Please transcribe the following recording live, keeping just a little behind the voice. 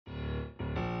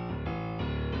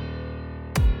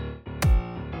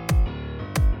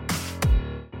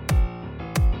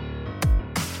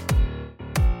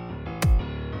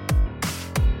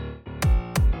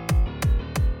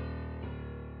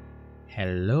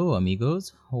Hello,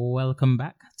 amigos. Welcome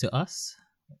back to us.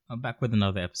 I'm back with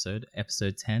another episode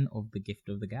 10 of The Gift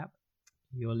of the Gap.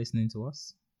 You're listening to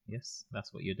us. Yes,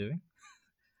 that's what you're doing.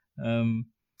 Um,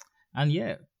 and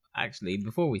yeah, actually,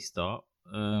 before we start,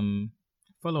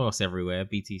 follow us everywhere,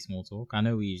 BT Small Talk. I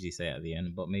know we usually say it at the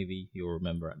end, but maybe you'll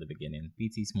remember at the beginning.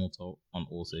 BT Small Talk on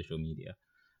all social media.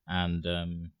 And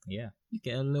yeah, you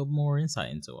get a little more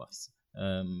insight into us.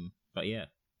 But yeah,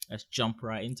 let's jump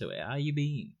right into it. How you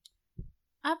been?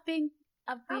 I've been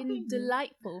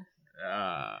delightful.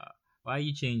 Why are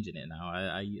you changing it now?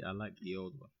 I like the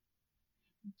old one.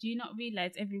 Do you not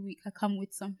realize every week I come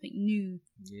with something new?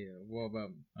 Yeah. What about?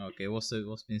 Okay. What's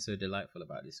been so delightful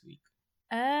about this week?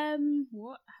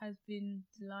 What has been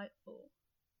delightful?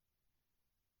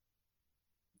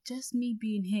 Just me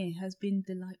being here has been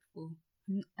delightful.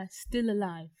 I'm still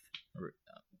alive.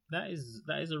 That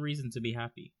is a reason to be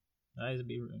happy. That is a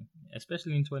big,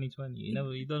 especially in 2020.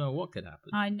 You don't know what could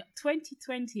happen. I know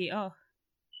 2020. Oh,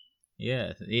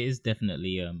 Yeah, it is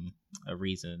definitely a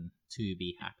reason to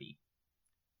be happy.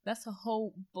 that's a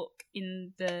whole book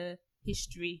in the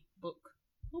history book.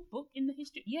 Whole book in the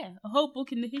history? Yeah, a whole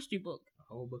book in the history book. A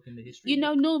whole book in the history. You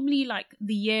know, normally like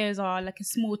the years are like a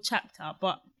small chapter,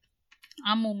 but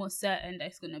I'm almost certain that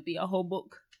it's gonna be a whole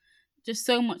book. Just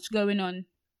so much going on.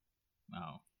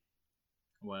 Oh,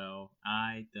 well,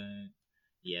 I don't.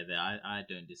 Yeah, I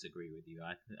don't disagree with you.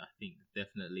 I think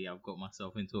definitely I've got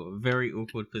myself into a very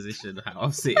awkward position how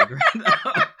I'm sitting right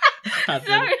now.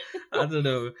 Sorry. I don't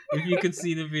know if you could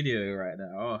see the video right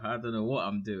now. Oh, I don't know what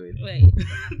I'm doing. Wait.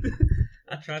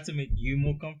 I tried to make you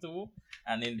more comfortable,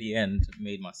 and in the end,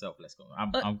 made myself less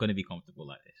comfortable. I'm going to be comfortable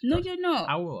like this. No, you're not.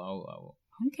 I will.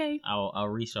 Okay. I'll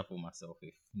reshuffle myself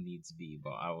if needs be,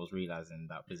 but I was realizing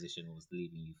that position was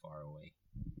leaving you far away.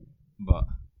 But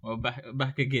well,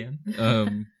 back again.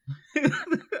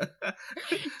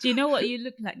 Do you know what you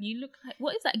look like? You look like,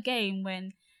 what is that game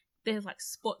when there's like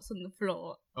spots on the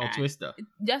floor? Oh, Twister.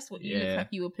 That's what you look like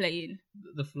you were playing.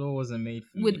 The floor wasn't made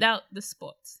for me. Without the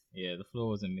spots. Yeah, the floor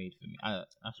wasn't made for me. I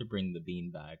should bring the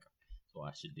bean bag. That's what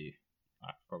I should do.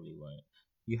 I probably won't.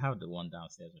 You have the one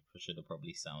downstairs. I should have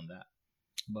probably sound that.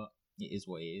 But it is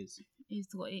what it is. It is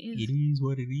what it is. It is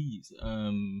what it is.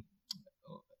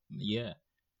 Yeah.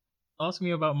 Ask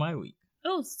me about my week.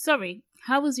 Oh, sorry.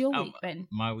 How was your week, Ben?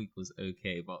 My week was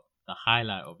okay, but the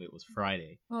highlight of it was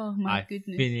Friday. Oh my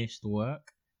goodness! I finished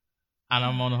work, and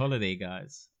I'm on holiday,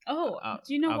 guys. Oh,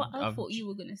 do you know what I thought you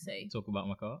were gonna say? Talk about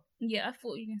my car. Yeah, I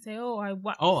thought you were gonna say, "Oh, I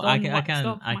waxed." Oh, I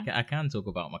can talk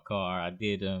about my car. I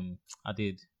did.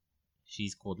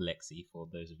 She's called Lexi. For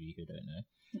those of you who don't know,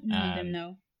 none of them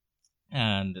know.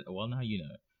 And well, now you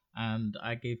know. And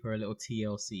I gave her a little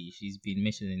TLC. She's been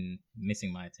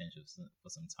missing my attention for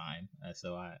some time.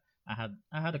 So I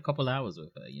had a couple hours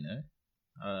with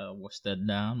her. Washed her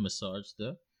down, massaged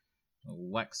her,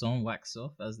 wax on, wax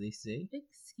off, as they say.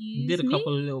 Excuse Did a me?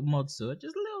 couple of little mods to her,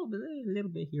 just a little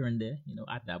bit here and there.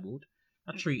 I dabbled.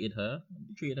 I treated her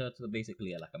to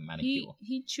basically like a manicure.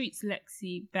 He treats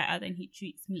Lexi better than he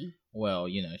treats me. Well,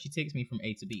 she takes me from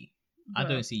A to B. Bro. I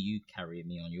don't see you carrying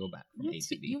me on your back from A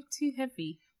to B. You're too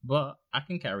heavy. But I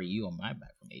can carry you on my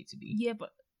back from A to B. Yeah,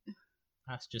 but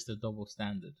that's just a double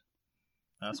standard.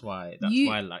 That's why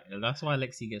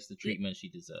Lexi gets the treatment she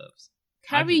deserves.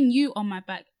 Carrying you on my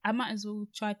back, I might as well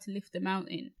try to lift the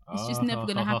mountain. It's just never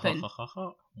gonna happen.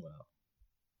 Well,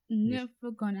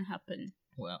 never gonna happen.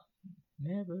 Well,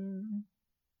 never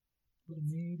would have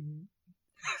made it.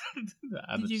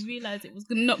 Did you realize it was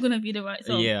not gonna be the right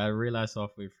song? Yeah, I realized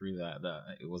halfway through that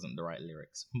it wasn't the right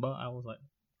lyrics, but I was like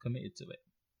committed to it.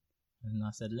 And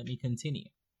I said, let me continue.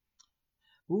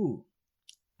 Ooh,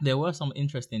 there were some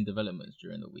interesting developments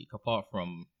during the week. Apart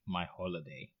from my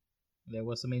holiday, there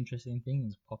were some interesting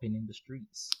things popping in the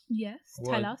streets. Yes,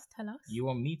 tell us. You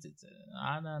want me to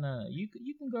tell? No. You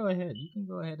can go ahead. You can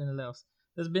go ahead and let us.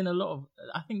 There's been a lot of.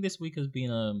 I think this week has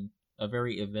been a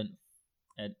very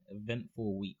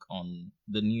eventful week on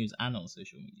the news and on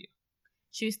social media.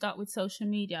 Should we start with social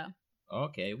media?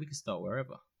 Okay, we can start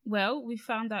wherever. Well, we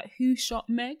found out who shot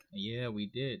Meg. Yeah, we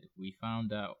did. We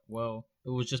found out. Well,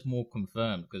 it was just more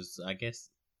confirmed because I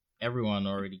guess everyone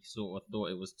already sort of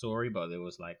thought it was Tory, but it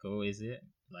was like, oh, is it?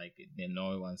 Like, then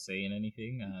no one saying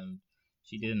anything, and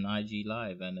she did an IG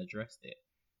live and addressed it.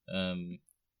 Did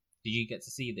you get to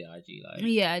see the IG live?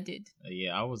 Yeah, I did.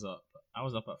 Yeah, I was up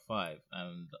at 5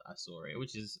 and I saw it,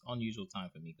 which is unusual time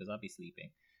for me because I'd be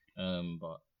sleeping.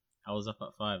 But I was up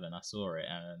at 5 and I saw it,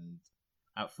 and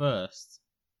at first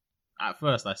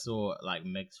I saw like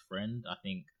Meg's friend, I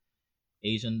think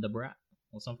Asian the Brat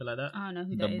or something like that. I don't know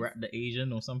who the that Brat, is. the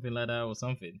Asian or something like that or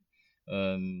something.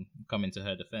 coming to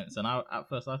her defense. And at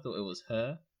first I thought it was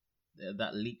her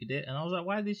that leaked it, and I was like,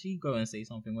 why did she go and say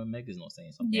something when Meg is not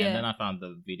saying something? Yeah. And then I found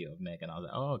the video of Meg, and I was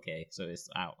like, oh, okay, so it's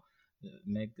out.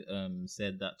 Meg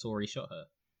said that Tory shot her,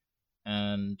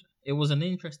 and it was an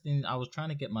interesting. I was trying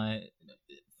to get my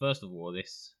first of all,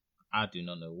 this I do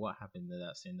not know what happened in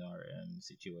that scenario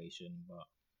situation, but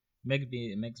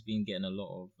Meg's been getting a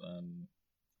lot of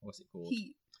what's it called,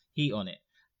 heat on it.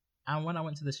 And when I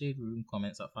went to the Shade Room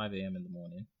comments at 5 a.m. in the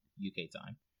morning UK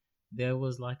time, there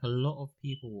was like a lot of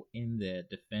people in there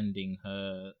defending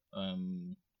her,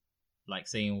 like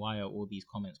saying, why are all these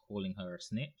comments calling her a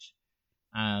snitch?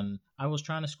 And I was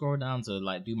trying to scroll down to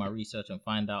like do my research and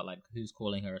find out like who's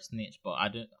calling her a snitch, but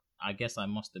I guess I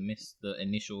must have missed the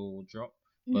initial drop,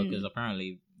 because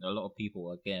apparently a lot of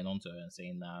people are getting onto her and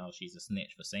saying now she's a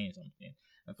snitch for saying something.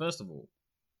 And first of all,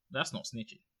 that's not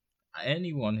snitching.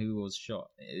 Anyone who was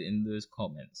shot in those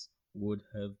comments would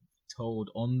have told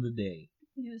on the day.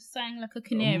 You sang like a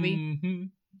canary. Mm-hmm.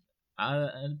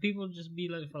 And people just be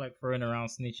like throwing around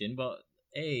snitching, but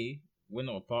we're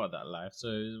not a part of that life. So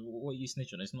what are you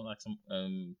snitching on? It's not like some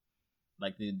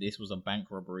this was a bank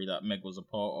robbery that Meg was a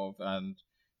part of, and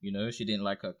she didn't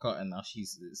like her cut, and now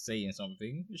she's saying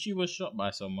something. She was shot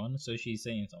by someone, so she's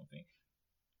saying something,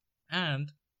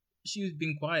 and she's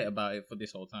been quiet about it for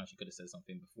this whole time. She could have said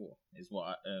something before, is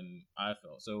what I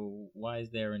felt. So why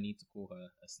is there a need to call her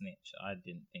a snitch? I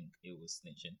didn't think it was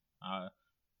snitching.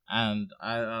 And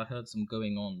I heard some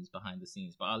going ons behind the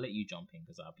scenes, but I'll let you jump in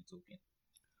because I'll be talking.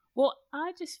 Well,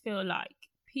 I just feel like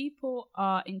people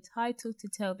are entitled to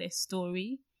tell their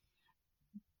story.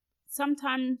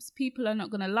 Sometimes people are not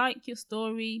going to like your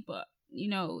story, but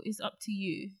it's up to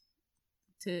you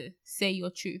to say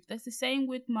your truth. That's the same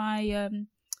with my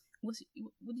what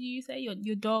do you say?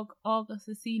 Your dog,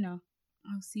 Alcina?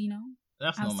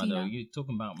 That's not my dog. You're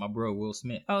talking about my bro Will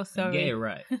Smith. Oh, sorry. Get it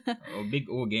right. Big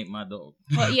Org ain't my dog.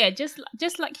 But yeah, just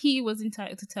like he was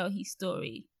entitled to tell his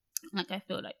story. Like I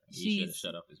feel like he should have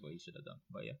shut up. Is what he should have done.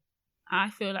 But yeah, I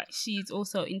feel like she's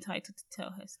also entitled to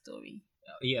tell her story.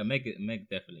 Yeah, Meg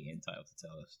definitely entitled to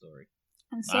tell her story.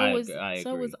 And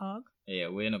so was Og. Yeah,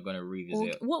 we're not gonna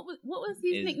revisit. What was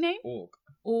his nickname?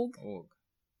 Org.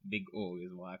 Big Org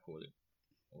is what I call it.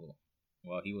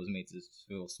 Well, he was made to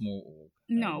feel small. Org.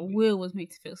 No, Will was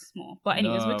made to feel small. But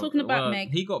anyways, we're talking about Meg.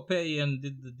 He got petty and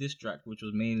did the diss track, which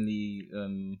was mainly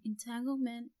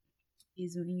entanglement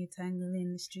is when you tangle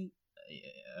in the street.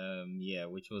 Yeah,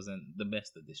 which wasn't the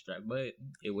best of diss track, but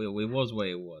it was what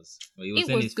it was.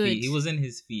 He was in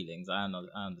his feelings. I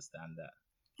understand that.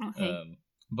 Okay.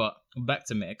 But back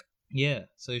to Meg. Yeah,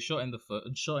 so shot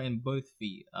in both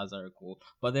feet, as I recall.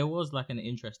 But there was like an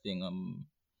interesting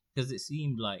because it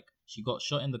seemed like she got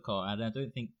shot in the car, and I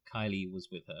don't think Kylie was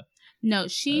with her. No,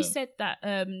 she said that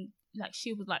like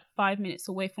she was like 5 minutes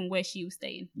away from where she was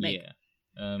staying. Yeah.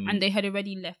 And they had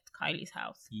already left Kylie's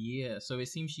house. Yeah, so it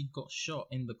seems she got shot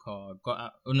in the car, got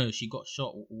out. Oh no, she got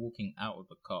shot walking out of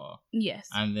the car. Yes.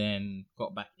 And then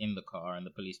got back in the car, and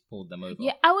the police pulled them over.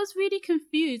 Yeah, I was really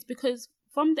confused because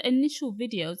from the initial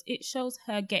videos, it shows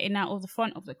her getting out of the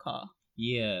front of the car.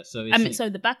 Yeah, so so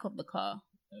the back of the car.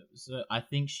 So I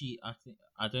think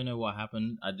I don't know what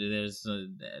happened. There's a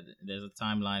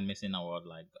timeline missing.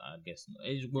 I guess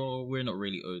we're not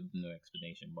really owed no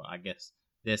explanation, but I guess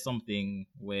there's something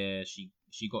where she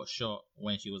got shot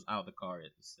when she was out of the car.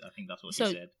 I think that's what she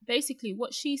said. Basically,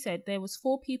 what she said, there was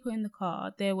 4 people in the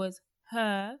car. There was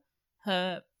her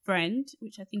friend,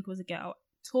 which I think was a girl,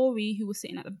 Tory, who was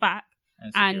sitting at the back,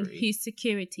 and his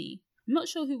security. I'm not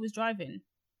sure who was driving.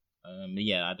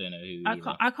 Yeah, I don't know who.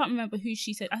 I can't remember who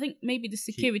she said. I think maybe the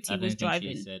security was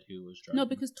driving. She said who was driving. No,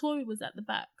 because Tory was at the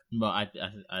back. But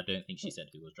I don't think she said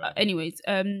who was driving. Anyways,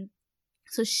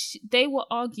 so they were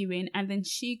arguing, and then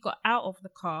she got out of the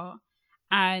car,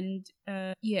 and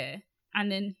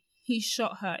and then he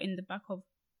shot her in the back of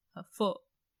her foot,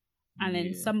 and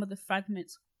then some of the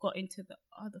fragments got into the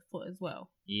other foot as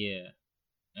well. Yeah,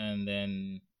 and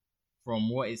then from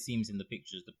what it seems in the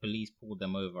pictures, the police pulled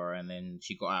them over, and then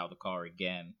she got out of the car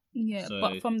again. Yeah,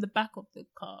 but from the back of the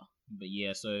car. But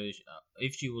yeah, so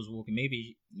if she was walking,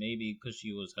 maybe because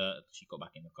she was hurt, she got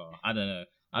back in the car. I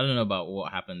don't know about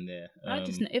what happened there. I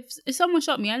just know, if someone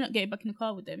shot me, I'm not getting back in the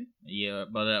car with them. Yeah,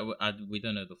 but we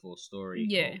don't know the full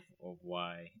story of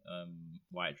why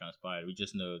it transpired. We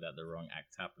just know that the wrong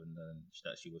act happened and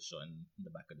that she was shot in the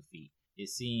back of the feet. It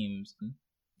seems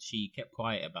she kept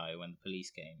quiet about it when the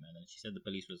police came, and then she said the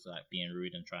police was like being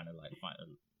rude and trying to like find.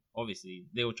 Obviously,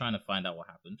 they were trying to find out what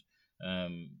happened,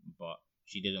 but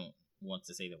she didn't want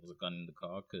to say there was a gun in the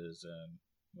car because,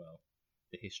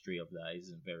 the history of that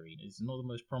isn't very. It's not the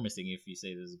most promising. If you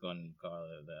say there's a gun in the car,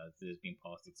 there's been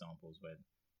past examples where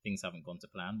things haven't gone to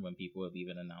plan when people have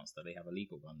even announced that they have a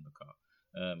legal gun in the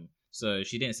car. So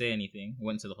she didn't say anything.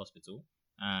 Went to the hospital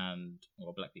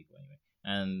black people anyway,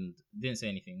 and didn't say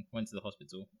anything. Went to the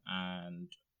hospital and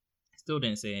still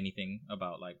didn't say anything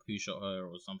about like who shot her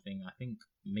or something. I think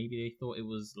maybe they thought it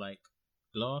was like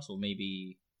glass, or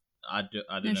maybe I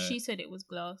don't know. She said it was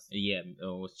glass. Yeah,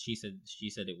 or she said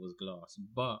it was glass.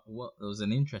 But what was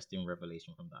an interesting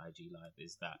revelation from the IG live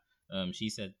is that she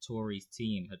said Tory's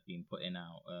team had been putting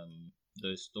out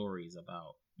those stories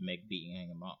about Meg beating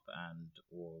him up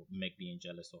or Meg being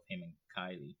jealous of him and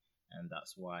Kylie, and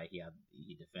that's why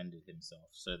he defended himself.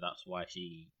 So that's why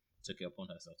she took it upon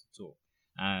herself to talk.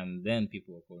 And then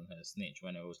people were calling her a snitch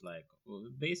when it was like, well,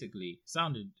 basically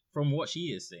sounded from what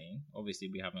she is saying. Obviously,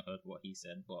 we haven't heard what he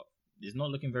said, but it's not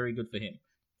looking very good for him.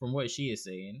 From what she is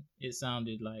saying, it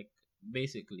sounded like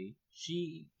basically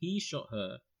he shot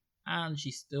her, and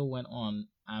she still went on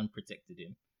and protected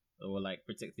him, or like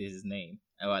protected his name,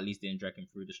 or at least didn't drag him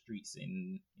through the streets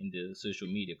in the social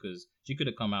media, because she could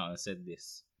have come out and said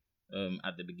this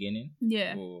at the beginning,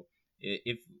 yeah, or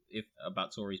if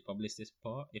about Tory's publicist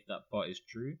part, if that part is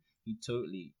true, he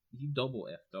double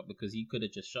effed up, because he could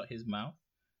have just shut his mouth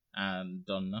and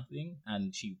done nothing,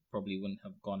 and she probably wouldn't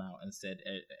have gone out and said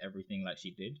everything like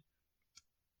she did.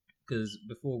 Because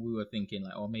before we were thinking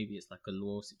like, oh, maybe it's like a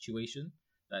law situation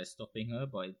that is stopping her,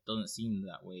 but it doesn't seem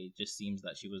that way. It just seems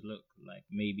that she was like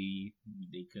maybe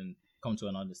they can come to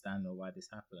an understanding of why this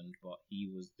happened, but he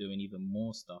was doing even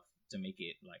more stuff to make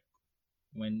it like,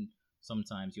 when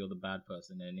sometimes you're the bad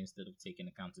person, and instead of taking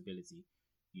accountability,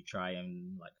 you try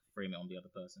and like frame it on the other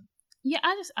person. Yeah,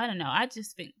 I don't know. I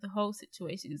just think the whole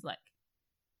situation is like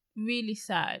really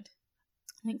sad.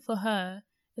 I think for her,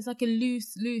 it's like a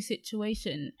lose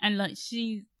situation, and like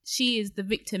she is the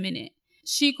victim in it.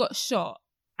 She got shot,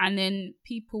 and then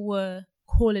people were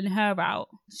calling her out.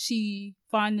 She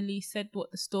finally said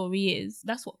what the story is.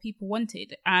 That's what people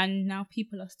wanted, and now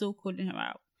people are still calling her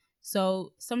out.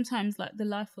 So sometimes like the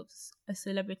life of a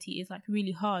celebrity is like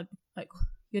really hard. Like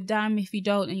you're damn if you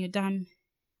don't, and you're damn,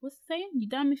 what's the saying? You're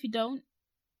damn if you don't,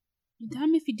 you're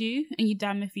damn if you do, and you're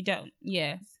damn if you don't.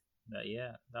 Yeah.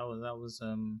 That was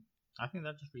I think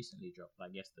that just recently dropped,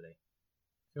 like yesterday.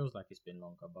 Feels like it's been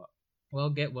longer, but well,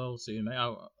 get well soon, mate. I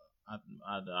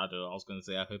don't know. I was gonna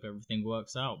say I hope everything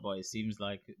works out, but it seems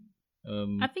like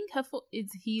I think her foot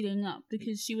is healing up,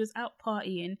 because she was out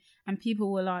partying and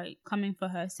people were like coming for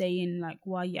her saying like,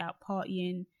 why are you out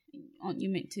partying? Aren't you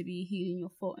meant to be healing your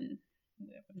foot? And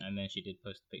whatever. And then she did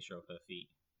post a picture of her feet.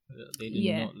 They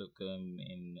did not look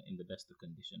in the best of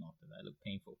condition after that. It looked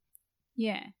painful.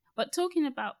 Yeah. But talking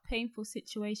about painful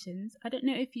situations, I don't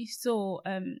know if you saw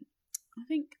I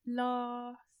think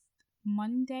last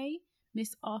Monday,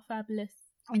 Miss R Fabulous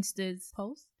Insta's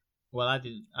post. Well, I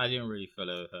didn't really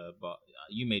follow her, but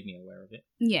you made me aware of it.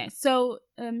 Yeah, so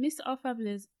Miss R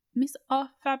Fabulous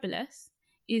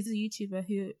is a YouTuber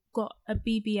who got a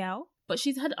BBL, but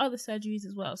she's had other surgeries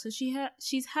as well. So she's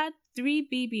had 3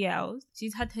 BBLs.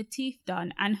 She's had her teeth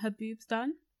done and her boobs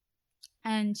done,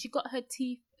 and she got her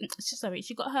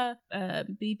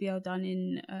BBL done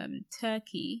in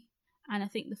Turkey. And I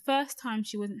think the first time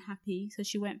she wasn't happy, so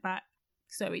she went back.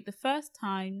 The first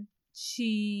time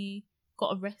she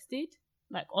got arrested,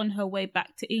 like on her way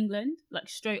back to England, like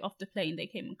straight off the plane, they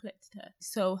came and collected her.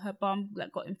 So her bum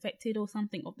like got infected or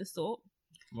something of the sort.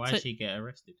 Why did she get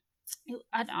arrested?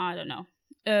 I don't know.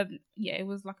 Yeah, it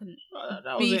was like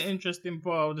that was an interesting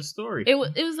part of the story. It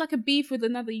was like a beef with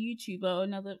another YouTuber or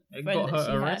another it friend got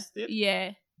her arrested.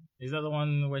 Yeah. Is that the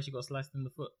one where she got sliced in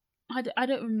the foot? I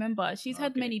don't remember. She's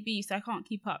had many beefs. I can't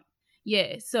keep up.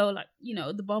 Yeah. So like, you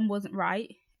know, the bum wasn't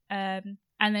right. And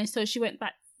then so she went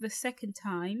back the second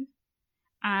time,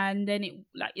 and then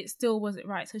it still wasn't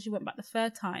right. So she went back the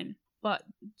third time. But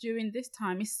during this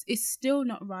time, it's still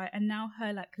not right. And now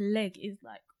her like leg is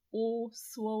like all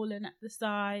swollen at the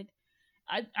side.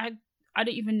 I don't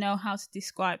even know how to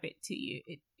describe it to you.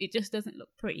 It just doesn't look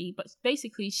pretty. But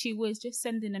basically, she was just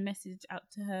sending a message out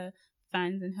to her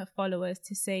fans and her followers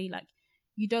to say like,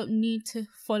 you don't need to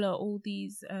follow all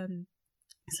these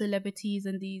celebrities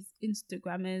and these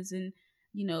Instagrammers and,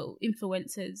 you know,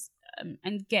 influencers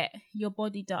and get your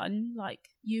body done. Like,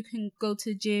 you can go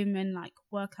to gym and like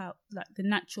work out like the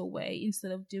natural way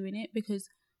instead of doing it, because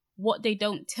what they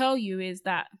don't tell you is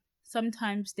that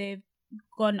sometimes they've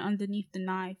gone underneath the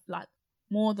knife like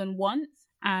more than once.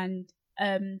 And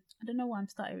I don't know why I'm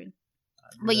stuttering,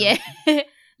 but yeah.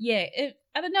 Yeah,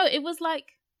 I don't know, it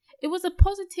was a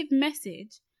positive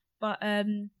message, but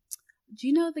Do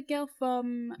you know the girl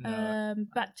from No.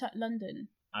 Backchat London?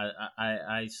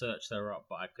 I searched her up,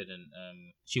 but I couldn't.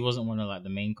 She wasn't one of like the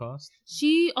main cast.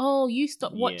 You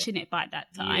stopped Yeah. watching it by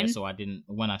that time. Yeah, so I didn't.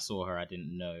 When I saw her, I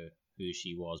didn't know who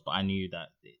she was, but I knew that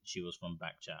she was from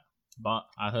Backchat. But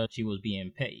I heard she was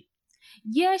being petty.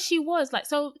 Yeah, she was. Like,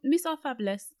 so Miss R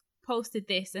Fabulous posted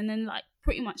this, and then like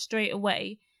pretty much straight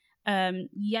away,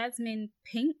 Yasmin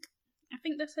Pink, I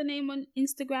think that's her name on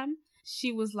Instagram.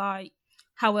 She was like,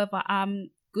 however,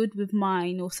 I'm good with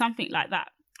mine, or something like that.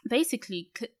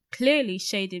 Basically, clearly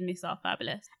shading Miss R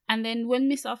Fabulous. And then when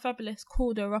Miss R Fabulous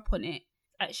called her up on it,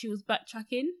 she was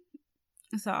backtracking.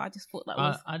 So I just thought that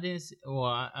was. I didn't.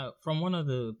 From one of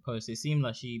the posts, it seemed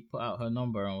like she put out her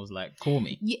number and was like, "Call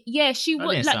me." Yeah, she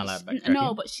was. Didn't like, sound like backtracking.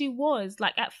 No, but she was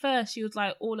like at first she was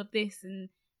like all of this and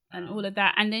all of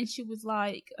that, and then she was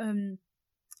like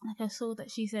I saw that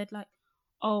she said like,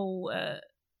 like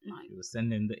she was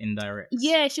sending the indirects.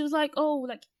 Yeah, she was like, oh,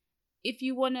 like if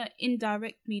you wanna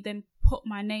indirect me, then put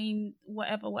my name,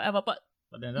 whatever.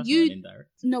 But then that's not an indirect.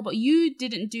 No, but you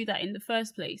didn't do that in the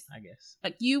first place. I guess.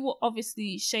 Like, you were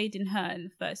obviously shading her in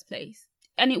the first place.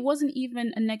 And it wasn't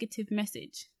even a negative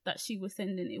message that she was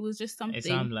sending. It was just something. It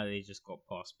sounded like they just got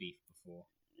past beef before.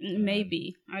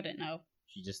 Maybe. I don't know.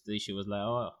 She was like,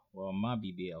 oh, well, my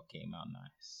BBL came out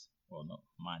nice. Well, not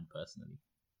mine personally.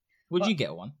 Would you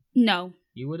get one? No.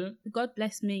 You wouldn't? God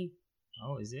bless me.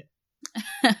 Oh, is it?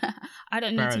 I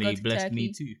don't need Apparently to go to blessed Turkey.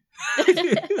 me too.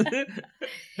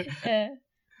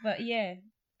 But yeah,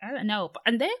 I don't know.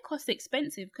 And their cost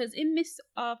expensive, because in Miss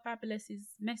R Fabulous's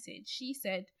message, she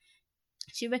said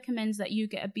she recommends that you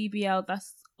get a BBL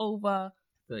that's over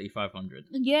 3,500.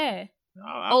 Yeah.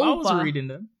 I was reading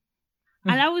them.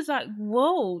 And I was like,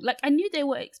 whoa. Like, I knew they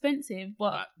were expensive,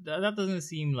 but that doesn't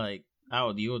seem like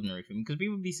out of the ordinary for me, because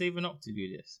people be saving up to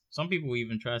do this. Some people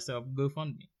even try to set up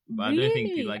GoFundMe. But really? I don't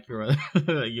think like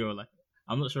you're like,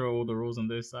 I'm not sure all the rules on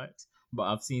those sites, but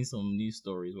I've seen some news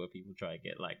stories where people try to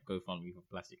get like GoFundMe for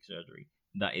plastic surgery.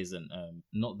 That isn't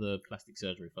not the plastic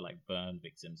surgery for like burn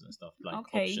victims and stuff, like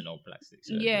optional plastic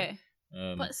surgery.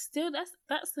 Yeah. But still,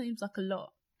 that seems like a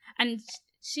lot. And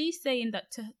she's saying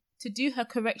that to do her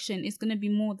correction is going to be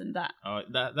more than that.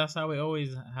 That's how it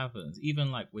always happens.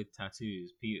 Even like with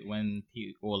tattoos, when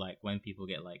people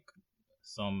get like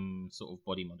some sort of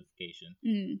body modification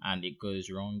and it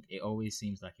goes wrong, it always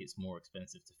seems like it's more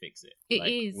expensive to fix it. It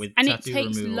like, is, with and it tattoo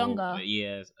takes removal, longer.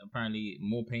 Yeah, apparently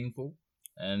more painful,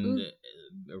 and it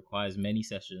requires many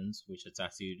sessions, which a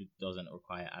tattoo doesn't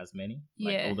require as many.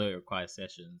 Although it requires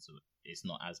sessions, it's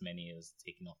not as many as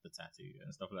taking off the tattoo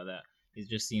and stuff like that. It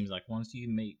just seems like once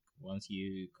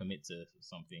you commit to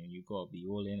something, you gotta be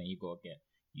all in, and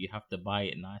you have to buy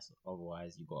it nice,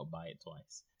 otherwise you gotta buy it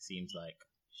twice. Seems like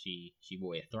she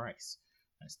bought it thrice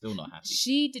and still not happy.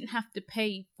 She didn't have to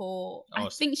pay for. I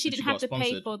think she didn't have to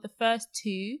pay for the first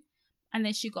two, and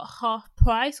then she got half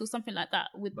price or something like that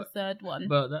with the third one.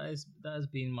 But that has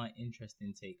been my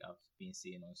interesting take I've been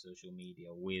seeing on social media.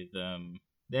 With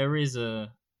there is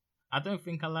I don't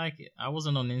think I like it. I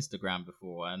wasn't on Instagram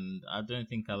before, and I don't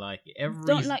think I like it.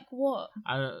 Don't like what?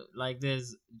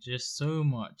 There's just so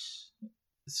much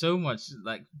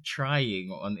like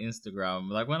trying on Instagram.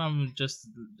 Like when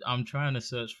I'm trying to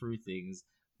search through things,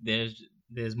 there's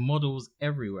models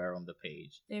everywhere on the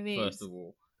page. There is. First of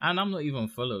all, and I'm not even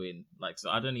following, like, so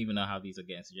I don't even know how these are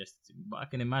getting suggested to me. But I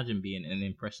can imagine being an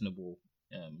impressionable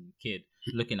kid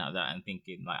looking at that and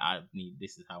thinking like,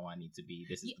 this is how I need to be,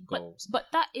 this is the goals. But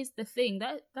that is the thing.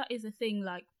 That is the thing.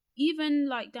 Like, even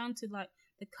like down to like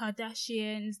the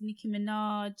Kardashians, Nicki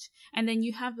Minaj, and then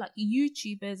you have like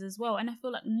YouTubers as well. And I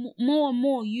feel like more and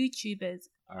more YouTubers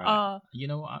are. You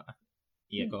know what?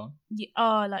 Go on.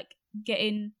 Are like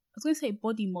getting. I was gonna say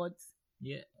body mods.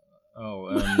 Yeah.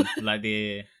 Oh, like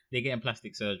they're getting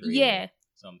plastic surgery. Yeah.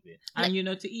 Something.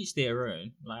 And to each their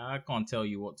own. Like, I can't tell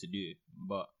you what to do,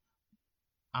 but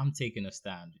I'm taking a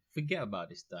stand. Forget about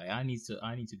this diet. I need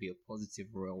to be a positive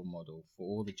role model for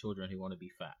all the children who want to be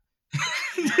fat.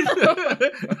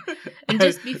 And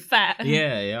just be fat.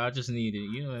 Yeah, I just need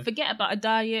it. Forget about a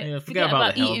diet. Yeah, forget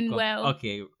about the eating well.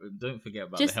 Okay, don't forget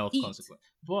about just the health eat. consequence.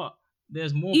 But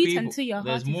there's more eat people. Until your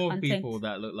there's heart more is people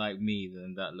that look like me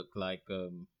than that look like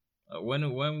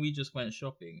when we just went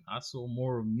shopping, I saw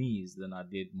more of me's than I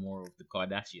did more of the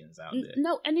Kardashians out there.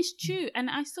 No, and it's true. And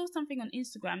I saw something on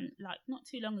Instagram like not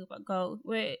too long ago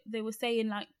where they were saying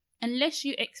like, unless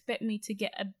you expect me to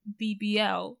get a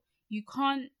BBL, you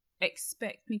can't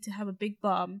expect me to have a big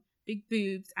bum, big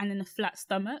boobs, and then a flat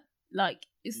stomach. Like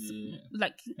it's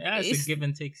it's a give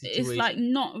and take situation. It's like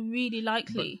not really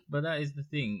likely. But that is the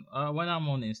thing. When I'm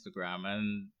on Instagram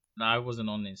and I wasn't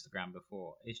on Instagram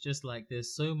before. It's just like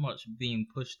there's so much being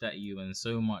pushed at you, and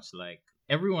so much like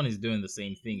everyone is doing the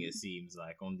same thing. It seems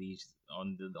like on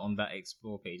that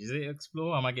explore page. Is it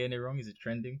explore? Am I getting it wrong? Is it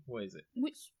trending? What is it?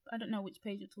 I don't know which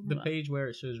page you're talking The about. page where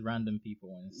it shows random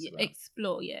people on Yeah, Instagram.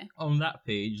 explore, yeah. On that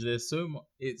page, there's so much.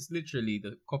 It's literally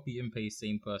the copy and paste,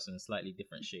 same person, slightly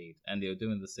different shade, and they're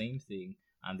doing the same thing,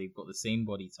 and they've got the same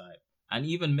body type, and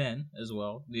even men as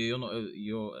well. You're not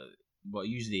but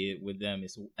usually with them,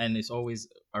 it's always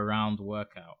around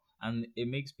workout, and it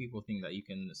makes people think that you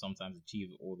can sometimes achieve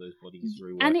all those bodies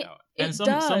through And workout. it Some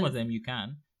does. of them you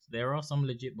can. There are some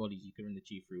legit bodies you can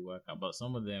achieve through workout, but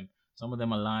some of them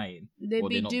are lying. They Or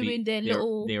be they're not doing their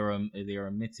little they're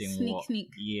omitting sneak.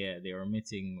 yeah, they're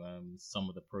omitting some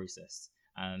of the process.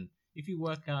 And if you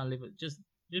work out and live it, just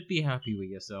be happy with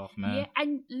yourself, man. Yeah,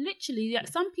 and literally, like,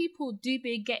 some people do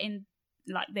be getting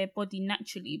like their body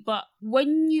naturally, but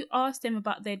when you ask them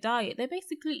about their diet, they're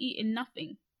basically eating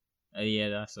nothing. Yeah,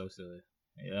 that's also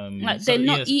Like, they're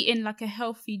not eating like a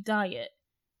healthy diet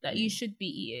that you should be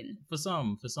eating. For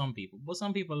some people, but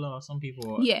some people are.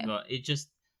 Yeah. But it just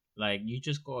like you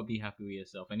just gotta be happy with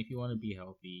yourself, and if you want to be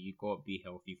healthy, you gotta be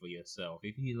healthy for yourself.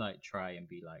 If you like try and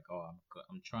be like, oh,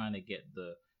 I'm trying to get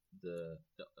the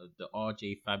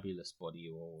RJ Fabulous body,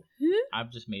 or Who?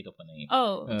 I've just made up a name.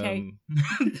 Oh, okay.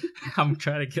 I'm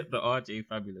trying to get the RJ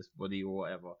Fabulous body or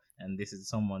whatever, and this is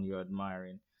someone you're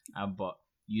admiring, but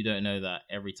you don't know that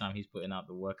every time he's putting out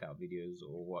the workout videos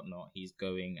or whatnot, he's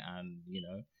going and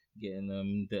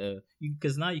getting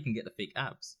because now you can get the fake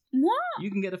abs. What?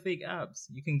 You can get the fake abs.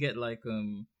 You can get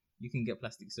you can get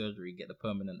plastic surgery, get the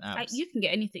permanent abs. Like, you can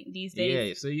get anything these days.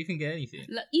 Yeah, so you can get anything.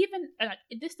 Like, even like,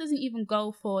 this doesn't even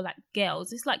go for like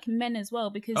girls. It's like men as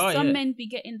well, because yeah. men be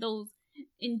getting those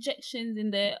injections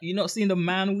in their. You not seen the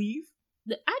man weave?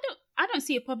 I don't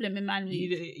see a problem in man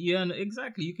weave. Yeah,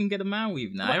 exactly. You can get a man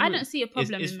weave now. But I don't see a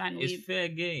problem in man weave. It's fair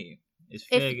game. It's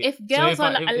fair game. If girls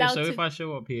are allowed to. So if I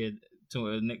show up here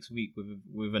next week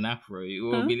with an afro, you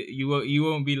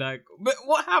won't be like, but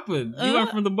what happened? You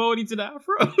went from the body to the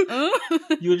afro.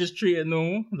 You were just treat it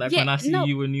normal, like when I see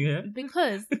you with new hair.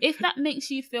 Because if that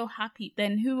makes you feel happy,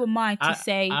 then who am I to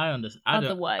say I understand.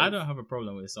 otherwise? I don't have a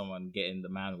problem with someone getting the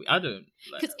man weave. I don't.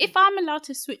 Because if I'm allowed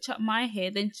to switch up my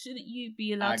hair, then shouldn't you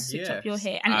be allowed to switch up your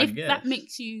hair? And that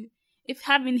makes you. If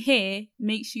having hair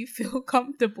makes you feel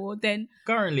comfortable, then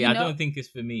currently I don't think it's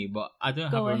for me, but I don't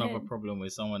have another ahead. problem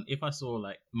with someone. If I saw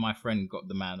like my friend got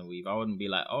the man weave, I wouldn't be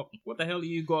like, oh, what the hell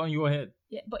you got on your head?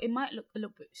 Yeah, but it might look a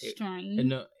little bit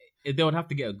strange. They would have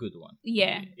to get a good one.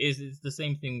 Yeah, it's the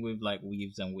same thing with like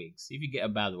weaves and wigs. If you get a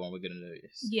bad one, we're gonna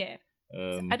notice. Yeah.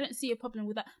 So I don't see a problem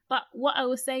with that. But what I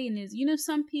was saying is,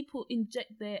 some people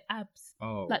inject their abs,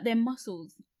 like their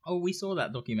muscles. Oh, we saw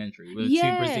that documentary with 2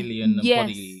 Brazilian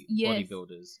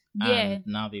bodybuilders. And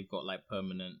now they've got like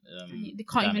permanent they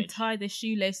can't damage. even tie their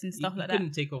shoelace and stuff like that. He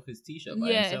couldn't take off his t-shirt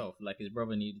by himself. Like, his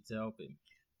brother needed to help him.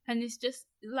 And it's just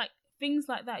like things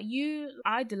like that. You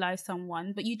idolize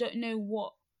someone, but you don't know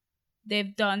what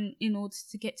they've done in order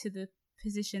to get to the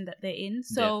position that they're in.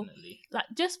 So definitely. Like,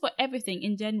 just for everything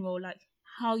in general, like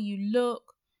how you look,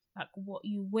 like what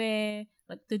you wear,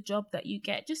 like the job that you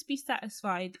get, just be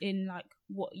satisfied in like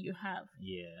what you have.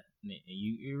 Yeah,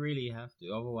 you really have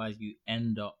to. Otherwise, you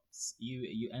end up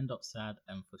sad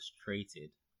and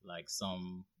frustrated, like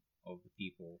some of the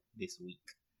people this week.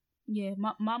 Yeah,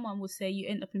 my mom would say you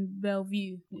end up in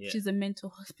Bellevue, which is a mental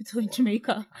hospital in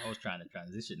Jamaica. I was trying to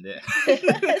transition there.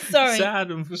 Sorry. Sad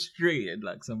and frustrated,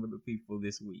 like some of the people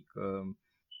this week.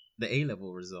 The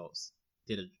A-level results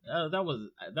that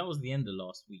was the end of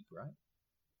last week, right?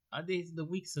 The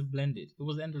weeks have blended. It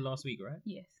was the end of last week, right?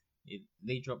 Yes.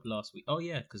 They dropped last week. Oh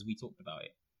yeah, because we talked about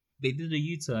it. They did a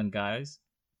U-turn, guys.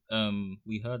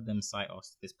 We heard them cite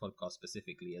us, this podcast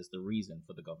specifically, as the reason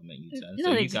for the government U-turn.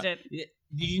 No, they didn't. Did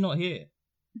you not hear?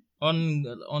 On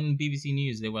BBC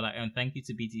News, they were like, thank you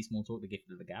to BT Small Talk, the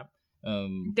gift of the gap.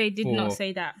 They did not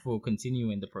say that. For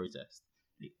continuing the protest.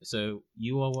 So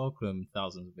you are welcome,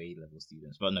 thousands of A-level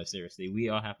students. But no, seriously, we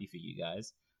are happy for you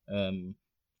guys.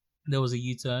 There was a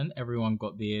U-turn. Everyone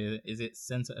got their,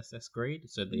 center assessed grade?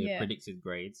 So their predicted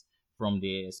grades from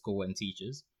their school and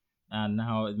teachers. And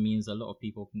now it means a lot of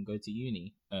people can go to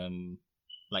uni,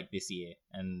 like this year.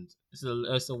 And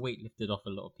it's a weight lifted off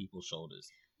a lot of people's shoulders.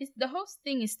 The whole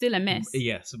thing is still a mess.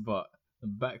 Yes, but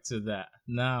back to that.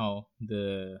 Now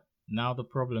the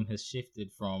problem has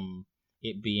shifted from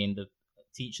it being the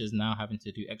teachers now having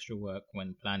to do extra work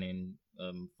when planning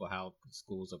for how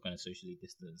schools are going to socially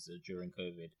distance during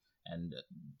COVID and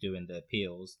doing the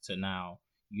appeals, to now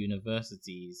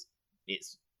universities.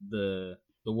 It's the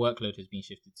workload has been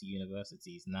shifted to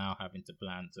universities now having to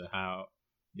plan to how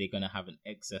they're going to have an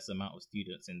excess amount of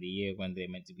students in the year when they're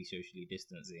meant to be socially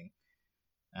distancing.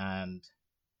 And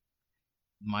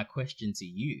my question to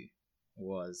you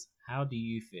was, how do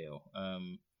you feel?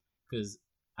 Because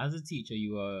as a teacher,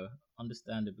 you are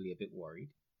understandably a bit worried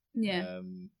Yeah.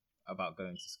 about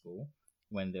going to school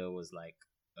when there was like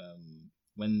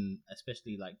when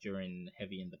especially like during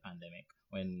heavy in the pandemic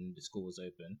when the school was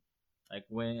open,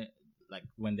 when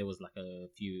there was like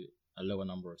a lower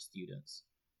number of students.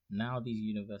 Now these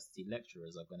university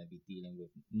lecturers are going to be dealing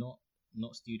with not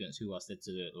students who are said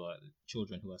to, or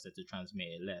children who are said to transmit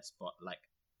it less, but like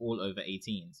all over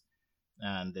 18s,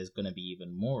 and there's going to be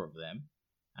even more of them.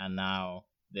 And now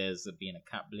there's been a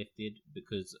cap lifted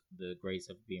because the grades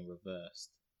have been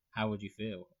reversed. How would you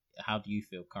feel? How do you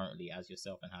feel currently as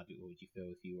yourself, and would you feel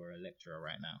if you were a lecturer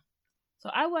right now? So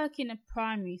I work in a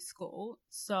primary school,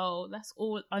 so that's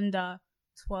all under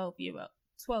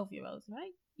 12-year-olds,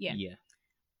 right? Yeah. Yeah.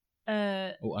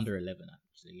 Or under 11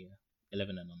 actually, yeah.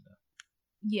 11 and under.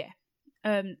 Yeah.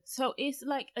 So it's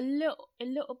like a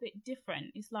little bit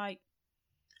different. It's like,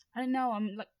 I don't know,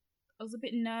 I was a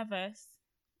bit nervous,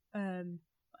 but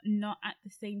not at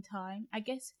the same time. I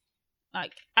guess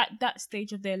like at that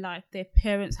stage of their life, their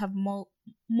parents have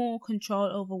more control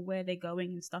over where they're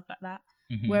going and stuff like that.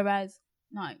 Mm-hmm. Whereas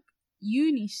like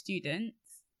uni students,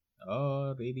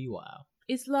 oh baby, wow,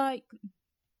 it's like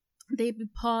they be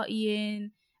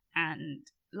partying and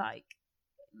like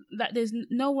there's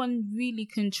no one really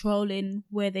controlling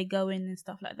where they're going and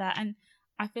stuff like that. And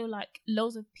I feel like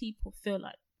loads of people feel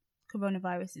like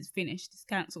coronavirus is finished, it's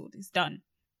cancelled, it's done,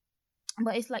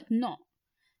 but it's like not.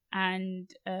 And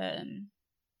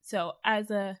so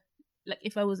as a like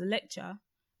if I was a lecturer,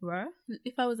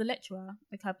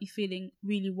 like I'd be feeling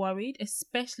really worried,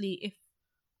 especially if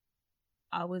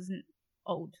I wasn't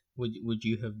old. Would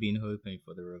you have been hoping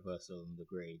for the reversal in the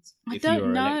grades if you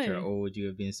were a lecturer, or would you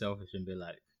have been selfish and be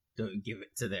like, don't give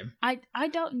it to them? I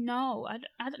don't know.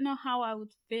 I don't know how I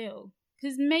would feel,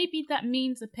 because maybe that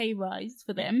means a pay rise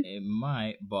for them. It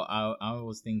might, but I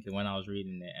was thinking when I was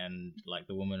reading it and like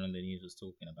the woman on the news was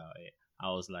talking about it, I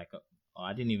was like, oh,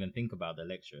 I didn't even think about the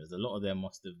lecturers. A lot of them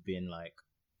must have been like,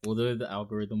 although the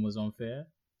algorithm was unfair,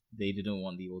 they didn't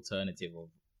want the alternative of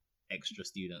extra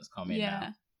students coming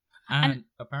out. And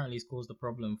apparently it's caused a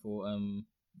problem for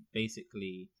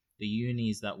basically the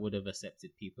unis that would have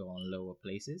accepted people on lower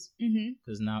places,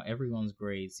 because now everyone's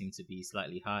grades seem to be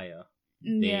slightly higher.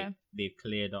 They've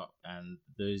cleared up, and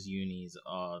those unis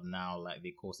are now like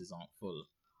their courses aren't full.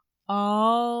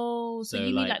 Oh, so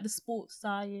you mean like the sports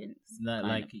science? That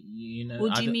like you know? Or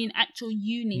do you mean actual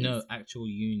unis? No, actual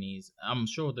unis. I'm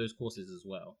sure those courses as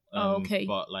well. Okay.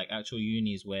 But like actual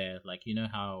unis where like you know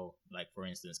how like for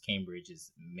instance Cambridge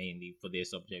is mainly for their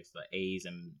subjects like A's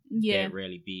and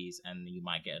rarely B's, and you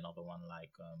might get another one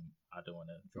like I don't want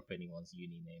to drop anyone's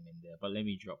uni name in there, but let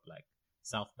me drop like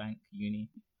South Bank Uni.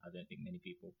 I don't think many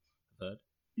people have heard.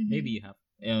 Maybe you have.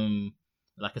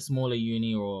 Like a smaller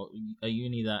uni or a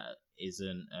uni that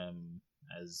isn't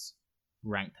as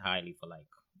ranked highly for like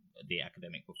the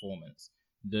academic performance.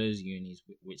 Those unis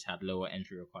which had lower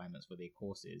entry requirements for their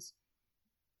courses,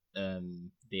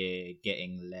 they're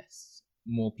getting less.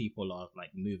 More people are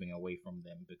like moving away from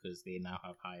them because they now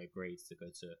have higher grades to go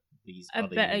to these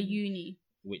other better uni,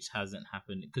 which hasn't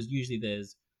happened because usually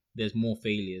there's more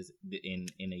failures in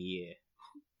a year.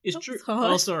 It's true.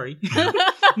 Oh, sorry,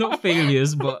 not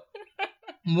failures, but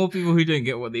more people who don't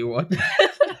get what they want.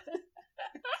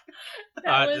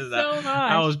 That was so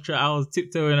hard. I was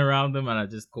tiptoeing around them and I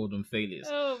just called them failures.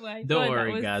 Oh my god! Don't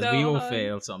worry, guys. We all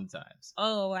fail sometimes.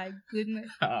 Oh my goodness!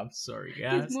 I'm sorry,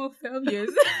 guys. There's more failures.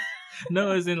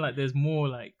 No, as in like there's more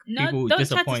like people disappointed.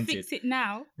 Don't try to fix it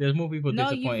now. There's more people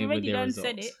disappointed with their results.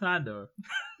 Said it. I know.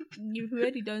 You've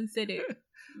already done said it.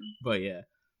 But yeah,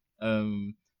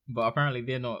 but apparently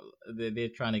they're not. They're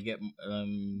trying to get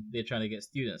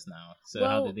students now. So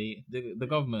how did the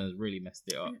government has really messed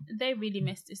it up? They really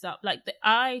messed this up. Like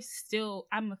I'm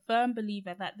a firm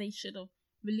believer that they should have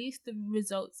released the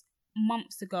results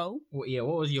months ago. Well, yeah,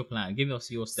 what was your plan? Give us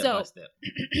your step by step.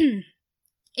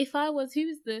 If I was,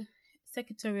 who's the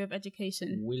Secretary of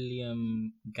Education?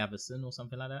 William Gaveston or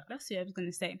something like that. That's what I was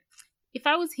gonna say. If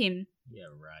I was him, yeah,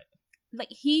 right. Like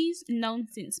he's known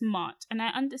since March, and I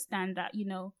understand that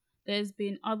there's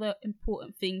been other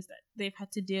important things that they've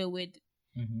had to deal with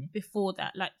before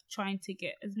that, like trying to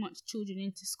get as much children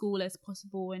into school as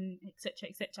possible and etc.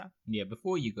 etc. Yeah,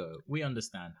 before you go, we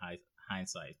understand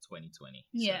hindsight 2020.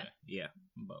 Yeah, so, yeah,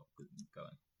 but go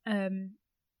on.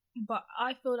 But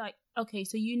I feel like, okay,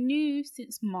 so you knew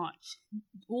since March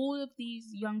all of these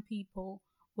young people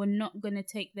were not going to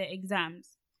take their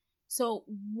exams. So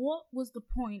what was the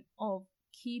point of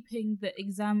keeping the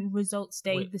exam results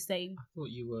day Wait. the same. I thought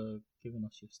you were giving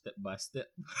us your step by step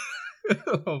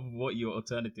of what your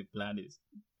alternative plan is.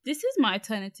 This is my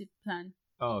alternative plan.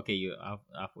 Oh, okay. I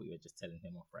thought you were just telling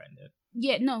him off right there.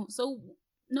 Yeah, no. So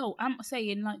no, I'm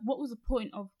saying like, what was the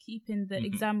point of keeping the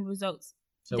exam results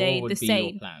So day what would the be same?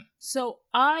 your plan? So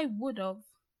I would have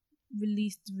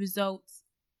released the results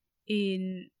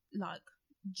in like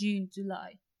June,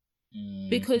 July,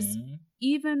 because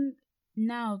even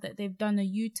now that they've done a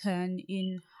U-turn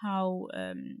in how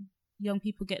young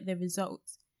people get their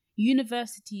results,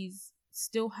 universities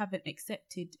still haven't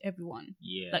accepted everyone.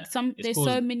 Yeah, like there's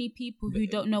so many people who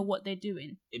don't know what they're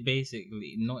doing. It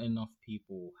basically, not enough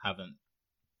people haven't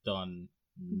done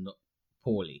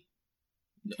poorly.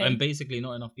 Okay. And basically,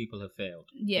 not enough people have failed.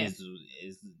 Yeah. Is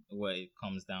what it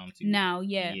comes down to now.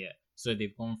 Yeah. Yeah. So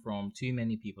they've gone from too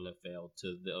many people have failed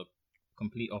to the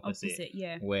complete opposite.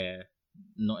 Yeah. Where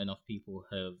not enough people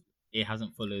have. It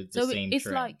hasn't followed the So same it's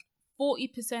trend. like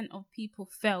 40% of people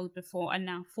failed before, and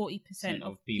now 40%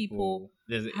 of people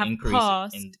there's an have increase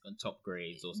passed in top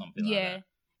grades or something like that.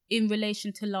 in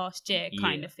relation to last year,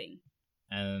 kind Yeah. of thing.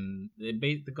 And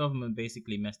the government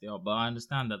basically messed it up. But I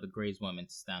understand that the grades weren't meant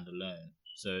to stand alone.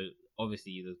 So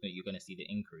obviously you're going to see the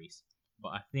increase. But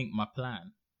I think my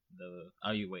plan,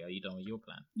 are you done with your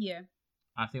plan? Yeah.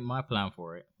 I think my plan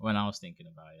for it, when I was thinking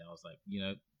about it, I was like,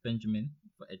 Benjamin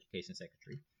for Education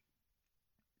Secretary.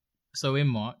 So in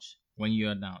March, when you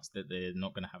announce that they're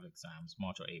not going to have exams,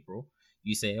 March or April,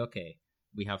 you say, okay,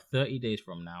 we have 30 days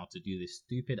from now to do this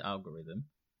stupid algorithm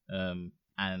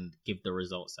and give the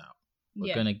results out.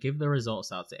 We're going to give the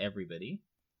results out to everybody.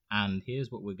 And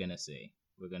here's what we're going to say.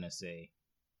 We're going to say,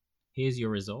 here's your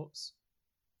results.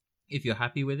 If you're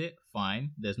happy with it,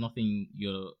 fine. There's nothing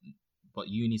but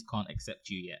unis can't accept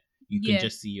you yet. You can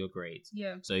just see your grades.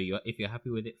 Yeah. So if you're happy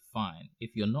with it, fine.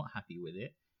 If you're not happy with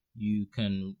it, you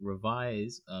can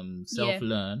revise,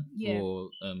 self-learn for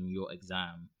your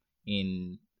exam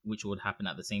which would happen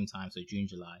at the same time, so June,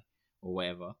 July, or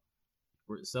whatever.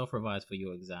 Self-revise for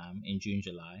your exam in June,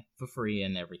 July for free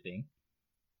and everything,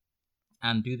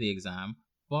 and do the exam.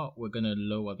 But we're gonna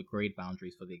lower the grade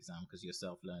boundaries for the exam because you're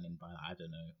self-learning by, I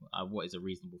don't know, what is a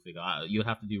reasonable figure. You'll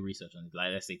have to do research on it.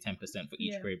 Like, let's say 10% for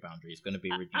each grade boundary is going to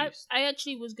be reduced. I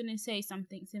actually was gonna say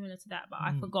something similar to that, but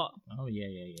I forgot. Oh yeah.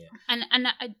 And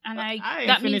I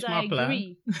that means my I plan.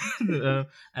 agree.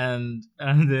 And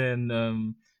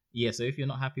then so if you're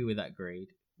not happy with that grade,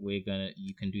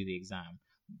 you can do the exam.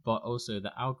 But also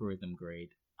the algorithm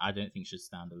grade, I don't think should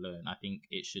stand alone. I think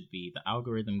it should be the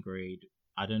algorithm grade.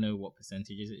 I don't know what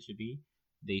percentages it should be.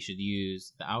 They should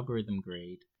use the algorithm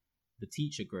grade, the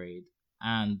teacher grade,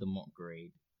 and the mock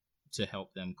grade to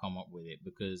help them come up with it.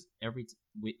 Because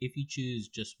if you choose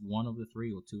just one of the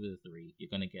three or two of the three, you're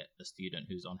going to get a student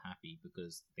who's unhappy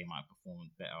because they might perform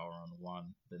better on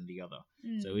one than the other.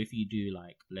 So if you do,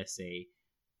 like, let's say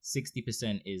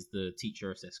 60% is the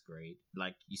teacher assessed grade,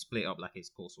 like you split up like it's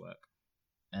coursework,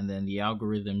 and then the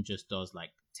algorithm just does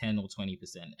like 10 or 20%,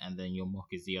 and then your mock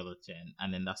is the other 10,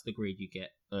 and then that's the grade you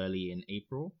get early in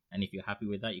April. And if you're happy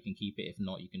with that, you can keep it. If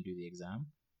not, you can do the exam.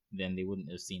 Then they wouldn't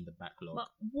have seen the backlog.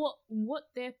 But what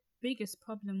their biggest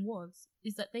problem was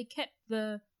is that they kept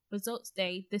the results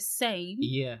day the same.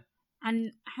 Yeah.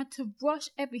 And had to rush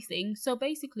everything. So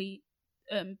basically,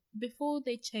 before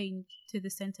they changed to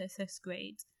the centre assessed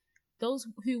grades, those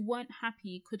who weren't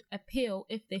happy could appeal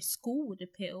if their school would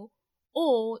appeal,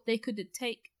 or they could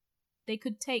take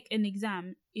an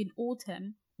exam in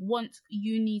autumn once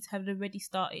unis have already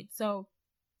started. So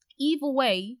either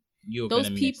way, those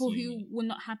people who were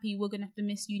not happy were gonna have to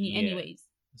miss uni anyways.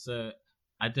 So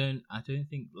I don't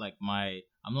think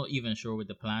I'm not even sure with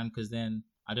the plan, because then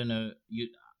I don't know,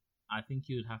 I think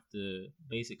you'd have to,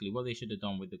 basically what they should have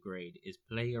done with the grade is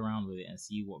play around with it and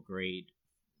see what grade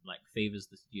like favors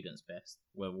the students best,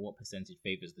 what percentage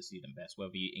favors the student best,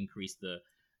 whether you increase the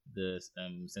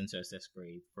center assessed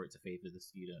grade for it to favor the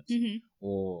students,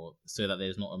 or so that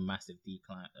there's not a massive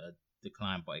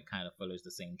decline, but it kind of follows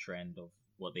the same trend of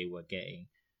what they were getting,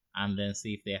 and then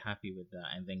see if they're happy with that,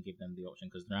 and then give them the option.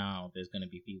 Because now there's going to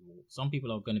be some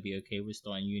people are going to be okay with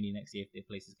starting uni next year if their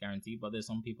place is guaranteed, but there's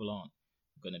some people aren't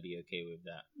going to be okay with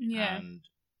that. And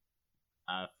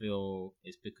I feel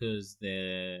it's because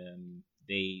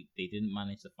they didn't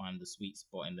manage to find the sweet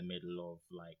spot in the middle of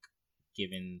like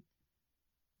giving,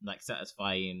 like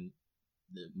satisfying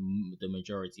the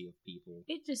majority of people.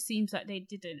 It just seems like they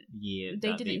didn't. Yeah,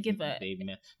 they didn't give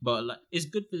it. But like, it's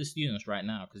good for the students right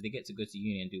now because they get to go to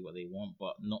uni and do what they want,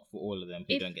 but not for all of them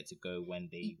who don't get to go when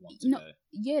they want to go.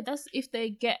 Yeah, that's if they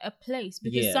get a place,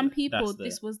 because some people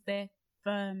this was their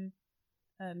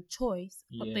choice,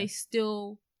 but they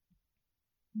still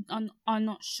are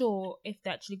not sure if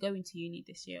they're actually going to uni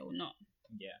this year or not.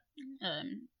 Yeah.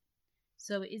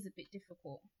 So it is a bit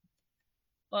difficult.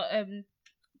 But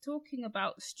talking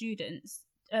about students,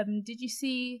 did you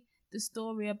see the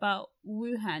story about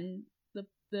Wuhan,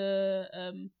 the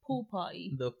pool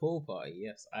party? The pool party,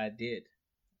 yes, I did.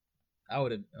 I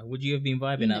would have. Would you have been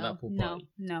vibing at that pool party?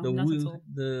 No, The not at all.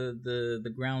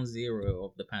 the ground zero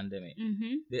of the pandemic.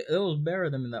 Mm-hmm. It was better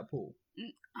them in that pool.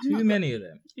 I'm Too not many of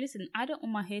them. Listen, I don't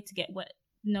want my hair to get wet.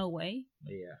 No way.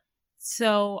 Yeah.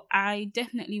 So I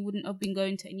definitely wouldn't have been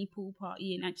going to any pool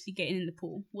party and actually getting in the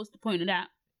pool. What's the point of that?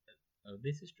 Oh,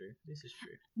 this is true. This is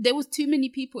true. There was too many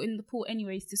people in the pool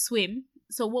anyways to swim.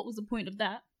 So what was the point of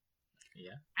that?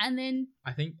 Yeah. And then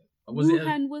I think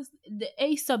Wuhan was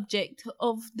a subject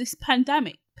of this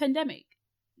pandemic.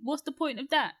 What's the point of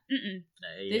that? Yeah.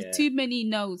 There's too many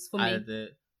no's for me. The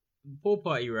pool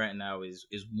party right now is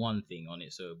one thing on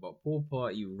it. So, but pool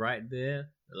party right there,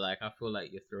 like I feel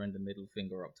like you're throwing the middle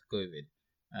finger up to COVID.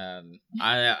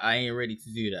 I ain't ready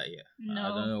to do that yet. No. I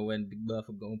don't know when Big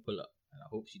Bertha gonna pull up, and I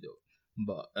hope she don't.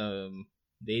 But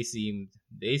they seem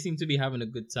to be having a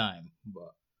good time,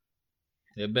 but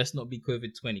there best not be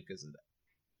COVID-20 because of that.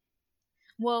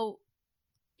 Well,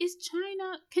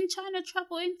 can China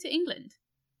travel into England?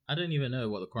 I don't even know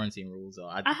what the quarantine rules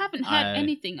are. I haven't heard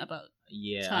anything about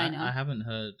China. I haven't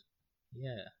heard.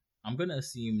 Yeah, I'm gonna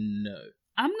assume no.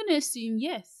 I'm gonna assume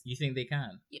yes. You think they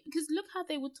can? Yeah, because look how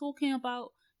they were talking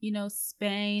about,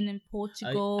 Spain and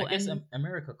Portugal I guess and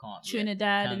America can't.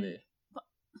 Trinidad Can they?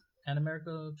 Can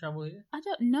America travel here? I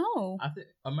don't know. I think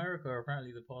America,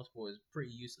 apparently the passport is pretty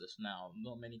useless now.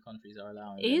 Not many countries are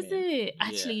allowing it. Is it?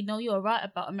 Actually, no, you're right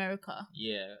about America.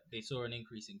 Yeah, they saw an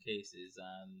increase in cases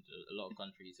and a lot of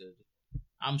countries have...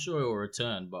 I'm sure it will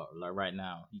return, but like right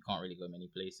now, you can't really go many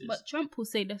places. But Trump will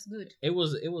say that's good. It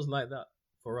was like that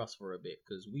for us for a bit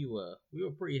because we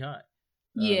were pretty high.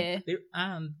 Yeah.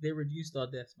 They reduced our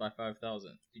deaths by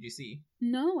 5,000. Did you see?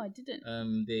 No, I didn't.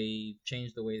 They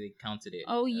changed the way they counted it.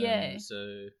 Oh yeah.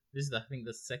 So this is, I think,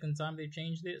 the second time they've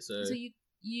changed it. So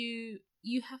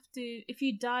you have to, if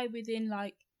you die within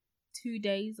like 2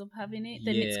 days of having it,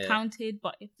 then it's counted.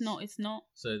 But if not, it's not.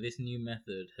 So this new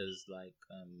method has like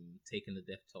taken the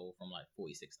death toll from like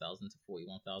 46,000 to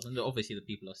 41,000. Obviously, the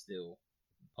people are still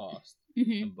passed,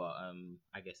 but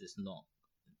I guess it's not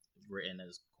written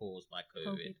as caused by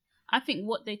COVID. I think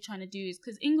what they're trying to do is,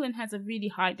 because England has a really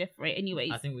high death rate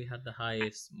anyways. I think we had the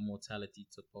highest mortality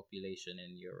to population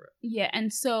in Europe. Yeah,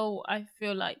 and so I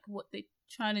feel like what they're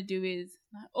trying to do is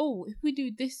like, if we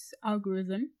do this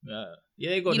algorithm,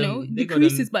 they got them,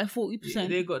 decreases by 40%.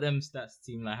 They got them stats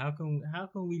team like how can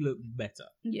we look better?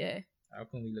 Yeah. How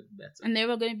can we look better? And there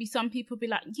are going to be some people be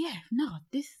like,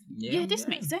 this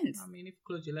makes sense. I mean, if you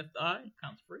close your left eye,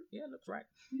 counts free. Yeah, looks right.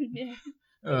 Yeah.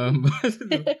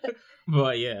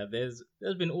 But yeah, there's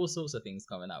been all sorts of things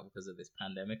coming out because of this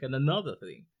pandemic, and another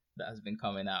thing that has been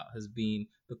coming out has been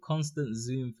the constant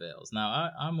Zoom fails.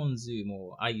 Now I'm on Zoom,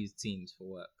 or I use Teams for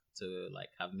work to like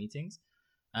have meetings,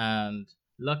 and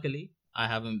luckily I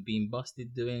haven't been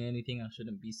busted doing anything I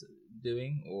shouldn't be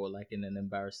doing, or like in an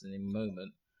embarrassing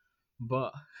moment.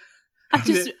 But I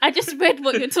just read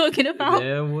what you're talking about.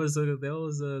 There was a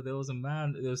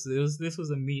man. This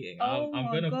was a meeting. I'm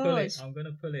gonna pull it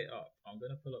up. I'm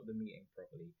gonna pull up the meeting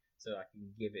properly so I can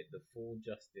give it the full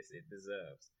justice it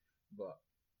deserves. But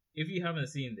if you haven't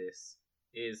seen this,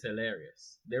 it is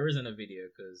hilarious. There isn't a video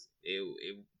because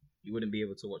you wouldn't be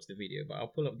able to watch the video. But I'll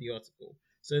pull up the article.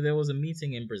 So there was a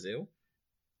meeting in Brazil.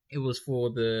 It was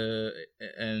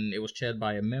and it was chaired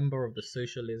by a member of the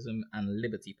Socialism and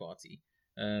Liberty Party.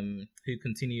 Who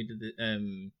continued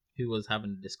who was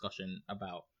having a discussion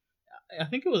about, I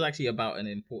think it was actually about an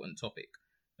important topic,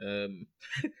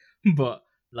 but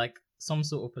like some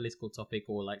sort of political topic,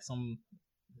 or like some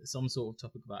sort of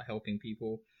topic about helping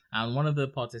people. And one of the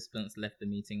participants left the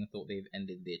meeting and thought they've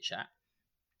ended their chat.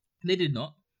 They did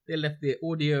not. They left their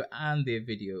audio and their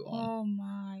video on. Oh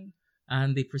my!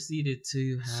 And they proceeded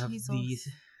to have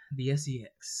the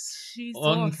SEX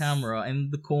on camera in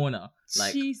the corner,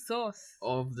 like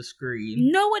of the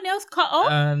screen. No one else cut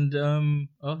off. And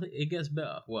it gets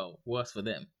better. Well, worse for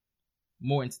them,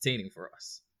 more entertaining for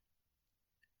us.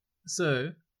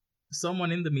 So,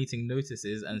 someone in the meeting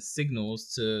notices and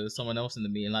signals to someone else in the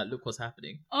meeting, like, "Look what's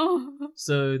happening." Oh.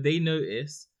 So they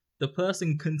notice. The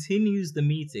person continues the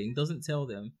meeting, doesn't tell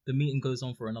them. The meeting goes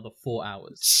on for another 4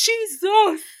 hours.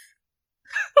 Jesus.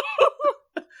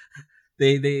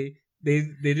 They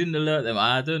didn't alert them.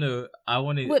 I don't know. I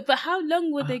wanted. Wait, but how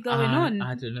long were they going on?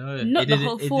 I don't know. Not the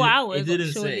whole 4 hours. It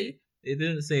didn't say. It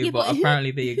didn't say. But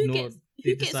apparently they ignored.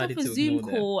 Who gets off a Zoom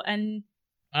call and?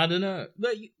 I don't know.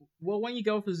 But Well, when you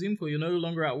go off a Zoom call, you're no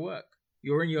longer at work.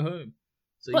 You're in your home.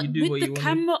 So But you do with what the you want.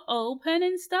 camera open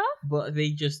and stuff? But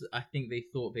I think they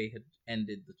thought they had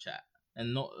ended the chat.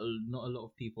 And not a lot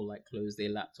of people like close their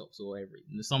laptops or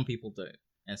everything. Some people don't.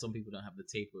 And some people don't have the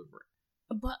tape over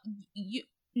it. But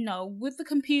no, with the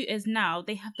computers now,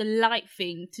 they have the light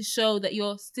thing to show that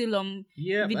you're still on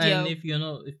video. And if you're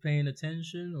not paying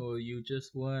attention or you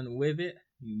just weren't with it,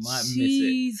 you might miss it.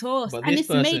 Jesus. But And this it's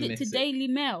made person it to missed it. Daily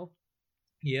Mail.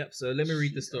 Yep. So let me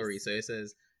read the Jesus. story. So it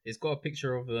says it's got a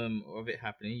picture of it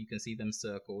happening. You can see them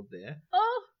circled there.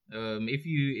 Oh, If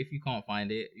you can't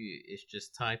find it, it's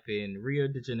just type in Rio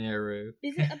de Janeiro.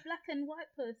 is it a black and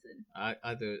white person?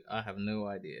 I have no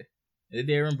idea.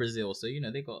 They're in Brazil, so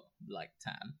they got like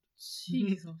tan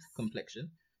Jesus.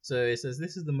 complexion. So it says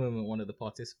this is the moment one of the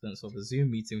participants of the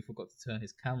Zoom meeting forgot to turn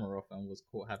his camera off and was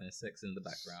caught having sex in the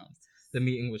background. The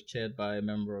meeting was chaired by a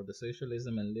member of the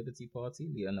Socialism and Liberty Party,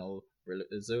 Lionel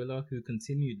Zola, who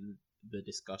continued the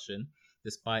discussion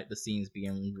despite the scenes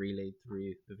being relayed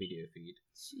through the video feed.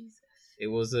 Jesus. It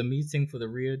was a meeting for the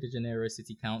Rio de Janeiro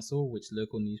City Council, which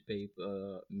local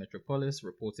newspaper Metropolis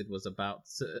reported was about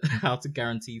how to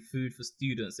guarantee food for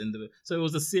students So it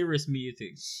was a serious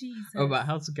meeting Jesus. about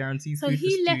how to guarantee So food for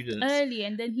he students. left early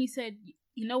and then he said,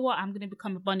 you know what, I'm going to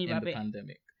become a bunny in rabbit. the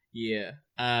pandemic. Yeah.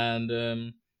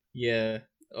 And yeah.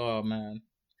 Oh man.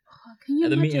 Oh, can you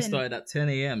And the imagine? meeting started at 10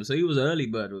 a.m. So he was early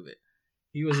bird with it.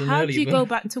 He was an How early do you bird. go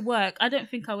back to work? I don't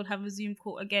think I would have a Zoom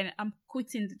call again. I'm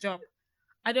quitting the job.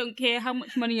 I don't care how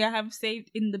much money I have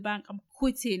saved in the bank. I'm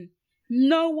quitting.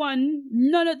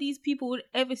 None of these people would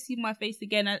ever see my face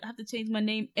again. I have to change my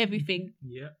name, everything.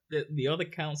 Yeah. The other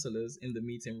councillors in the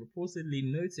meeting reportedly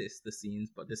noticed the scenes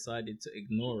but decided to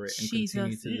ignore it and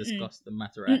continue to discuss the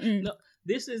matter. No,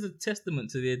 this is a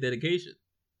testament to their dedication.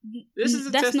 This is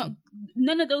a testament.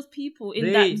 None of those people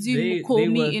in that Zoom call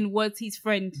meeting was his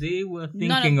friend. They were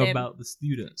thinking about the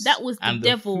students. That was the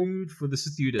devil. The food for the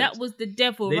students. That was the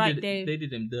devil there. They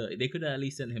did him dirty. They could have at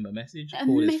least sent him a message, a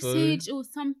called message his phone. or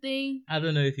something. I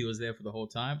don't know if he was there for the whole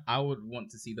time. I would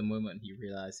want to see the moment he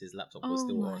realized his laptop was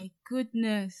still on. Oh my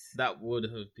goodness. That would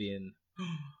have been.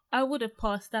 I would have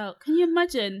passed out. Can you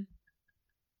imagine?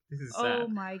 This is sad. Oh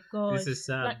my god. This is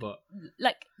sad,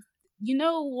 like, you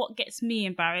know what gets me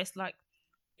embarrassed? Like,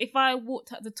 if I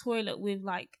walked out the toilet with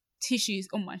like tissues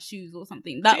on my shoes or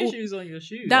something, tissues on your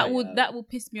shoes. That would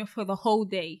piss me off for the whole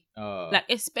day. Oh. Like,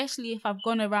 especially if I've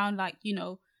gone around like,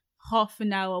 half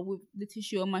an hour with the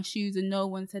tissue on my shoes and no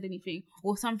one said anything,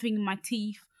 or something in my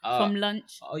teeth from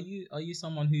lunch. Are you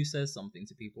someone who says something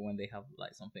to people when they have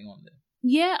like something on them?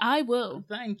 Yeah, I will.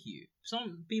 Thank you.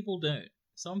 Some people don't.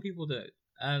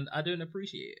 And I don't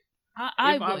appreciate it.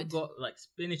 I if would. I've got like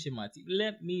spinach in my teeth,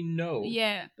 let me know.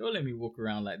 Yeah. Don't let me walk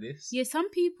around like this. Yeah, some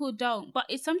people don't,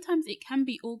 but sometimes it can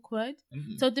be awkward.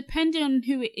 Mm-hmm. So depending on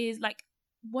who it is, like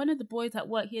one of the boys at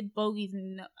work, he had bogies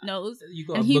in the nose. You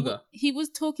got a booger. He was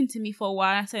talking to me for a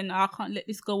while. I said, no, I can't let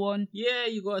this go on. Yeah,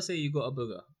 you gotta say you got a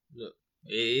booger. Look,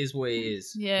 it is what it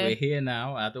is. Yeah. We're here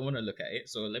now. I don't want to look at it,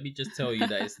 so let me just tell you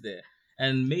that it's there.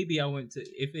 And maybe I won't.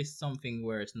 If it's something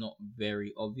where it's not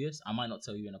very obvious, I might not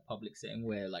tell you in a public setting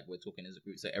where like we're talking as a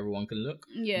group so everyone can look.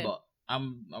 Yeah. But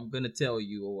I'm gonna tell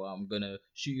you, or I'm gonna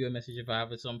shoot you a message if I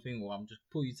have something, or I'm just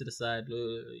pull you to the side.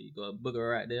 Look, you got a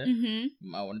booger right there. Mm-hmm.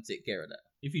 You might want to take care of that.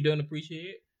 If you don't appreciate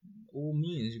it, all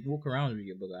means you walk around with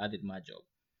your booger. I did my job,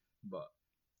 but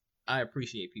I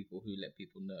appreciate people who let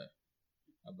people know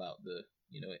about the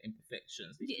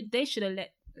imperfections. They should have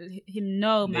let him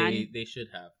know, man. They should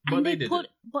have, but they didn't.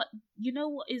 But you know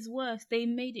what is worse? They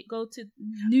made it go to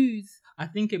news. I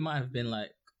think it might have been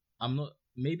like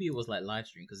maybe it was like live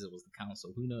stream because it was the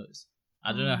council. Who knows?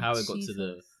 I don't know how it got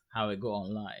to how it got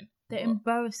online. The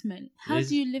embarrassment. How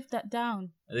do you live that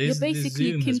down? You're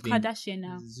basically Kim Kardashian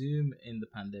now. Zoom in the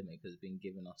pandemic has been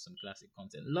giving us some classic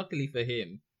content. Luckily for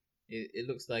him, it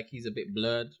looks like he's a bit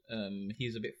blurred.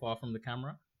 He's a bit far from the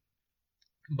camera.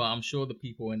 But I'm sure the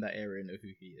people in that area know who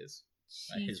he is.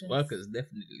 Like his workers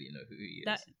definitely know who he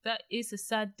is. That is a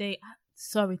sad day.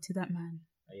 Sorry to that man.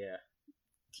 Yeah.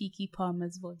 Kiki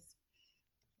Palmer's voice.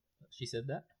 She said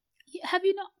that? Yeah, have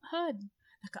you not heard?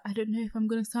 Like, I don't know if I'm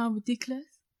going to sound ridiculous,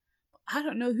 but I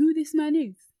don't know who this man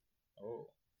is. Oh.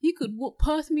 He could walk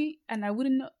past me and I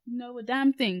wouldn't know a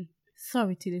damn thing.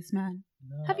 Sorry to this man.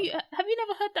 No. Have you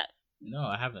never heard that? No,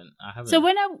 I haven't. So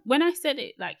when I said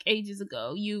it like ages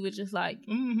ago, you were just like,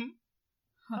 mm-hmm.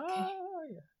 Okay. Oh,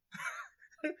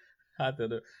 yeah. I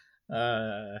don't know.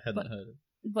 I hadn't heard it.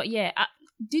 But yeah,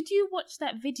 did you watch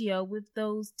that video with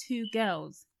those two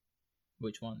girls?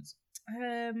 Which ones?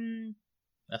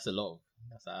 That's how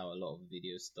a lot of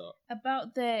videos start.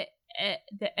 About the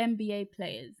NBA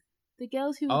players, The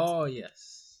girls who. Oh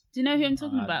yes. Do you know who I'm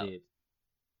talking I about? did.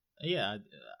 Yeah.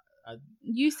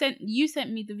 You sent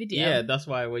me the video. Yeah, that's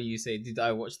why when you say, "Did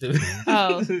I watch the?"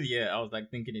 Oh. Yeah, I was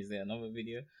like thinking, is there another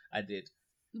video? I did.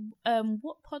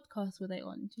 What podcast were they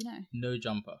on? Do you know? No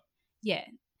Jumper. Yeah,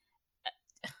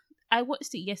 I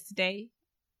watched it yesterday,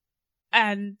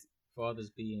 and Fathers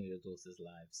be in your daughters'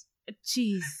 lives.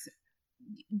 jeez,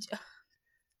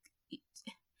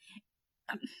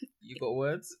 You got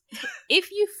words?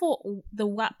 if you thought the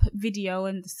WAP video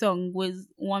and the song was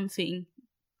one thing,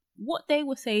 what they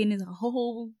were saying is a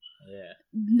whole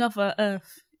nother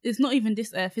earth. It's not even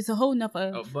this earth. It's a whole nother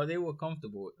earth. Oh, but they were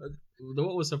comfortable.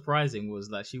 What was surprising was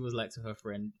like she was like to her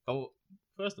friend. Oh,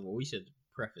 first of all, we should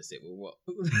preface it with what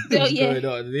was going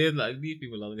on. They're like, these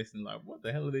people are listening like, what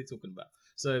the hell are they talking about?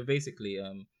 So basically,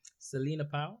 Selena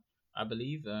Powell, I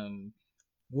believe,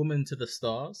 woman to the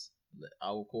stars,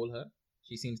 I will call her.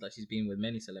 She seems like she's been with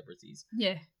many celebrities.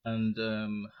 Yeah. And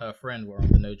her friend were on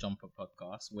the No Jumper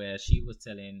podcast where she was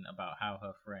telling about how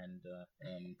her friend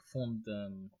performed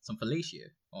some fellatio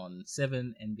on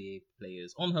 7 NBA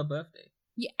players on her birthday.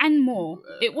 Yeah, and more.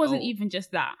 It wasn't even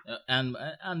just that. And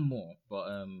more. But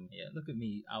yeah, look at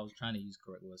me. I was trying to use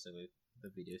correct words so the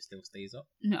video still stays up.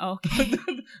 No, okay.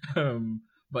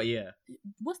 But yeah.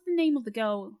 What's the name of the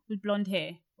girl with blonde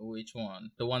hair? Which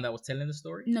one? The one that was telling the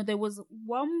story? No, there was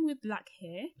one with black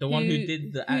hair. The one who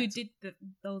did the act? Who did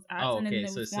those acts. Oh, and okay. then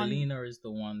there So was Selena is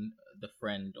the one, the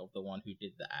friend of the one who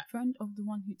did the act. Friend of the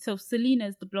one who... So Selena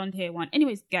is the blonde hair one.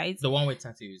 Anyways, guys. The one with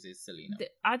tattoos is Selena.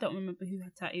 I don't remember who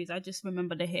had tattoos. I just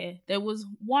remember the hair. There was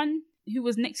one who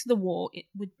was next to the wall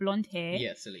with blonde hair.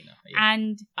 Yeah, Selena. Yeah.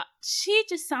 And she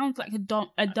just sounds like a dumb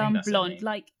blonde.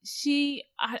 Like she,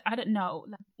 I don't know.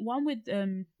 Like one with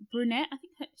brunette. I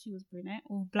think she was brunette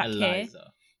or black hair.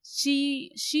 She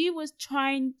was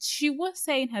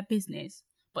saying her business,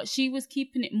 but she was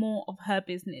keeping it more of her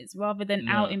business rather than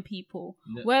outing people.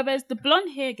 No. Whereas the blonde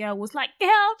hair girl was like,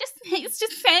 girl, just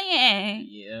saying.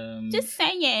 Yeah. Just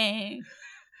saying.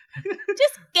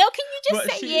 Just girl, can you just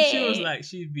say it? She was like,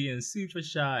 she's being super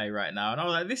shy right now, and I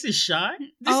was like, this is shy.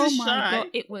 This is shy. God,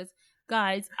 it was.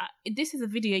 Guys, this is a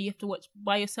video you have to watch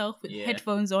by yourself with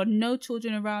headphones on, no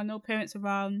children around, no parents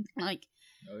around. Like,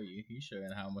 oh, you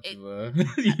showing how much of a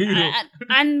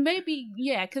and maybe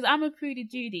because I'm a prudy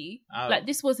Judy. Oh. Like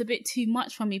this was a bit too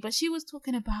much for me. But she was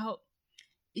talking about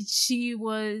she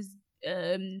was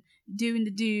doing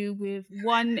the do with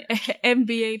one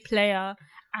NBA player.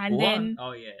 And then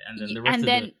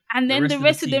the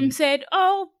rest of them said,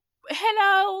 "Oh,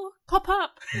 hello, pop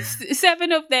up."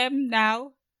 7 of them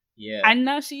now. Yeah. And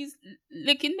now she's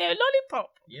licking their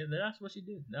lollipop. Yeah, that's what she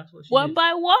did. That's what she one did.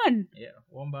 By one. Yeah,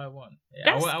 one by one.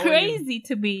 Yeah, that's crazy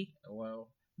to me.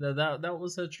 Well, that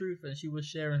was her truth, and she was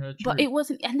sharing her truth. But it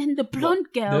wasn't. And then the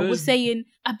blonde girl was saying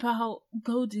about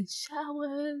golden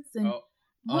showers and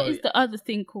what is the other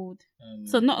thing called?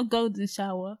 So not a golden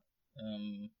shower.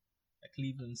 A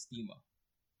Cleveland steamer.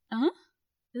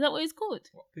 Is that what it's called?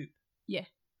 What, poop? Yeah.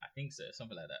 I think so,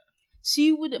 something like that.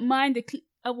 She wouldn't mind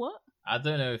a what? I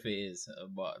don't know if it is,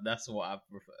 but that's what I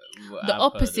prefer. The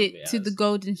opposite to the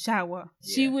golden shower.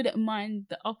 Yeah. She wouldn't mind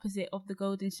the opposite of the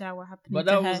golden shower happening but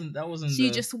to her. But that wasn't. She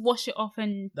just wash it off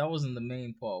and. That wasn't the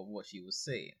main part of what she was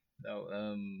saying.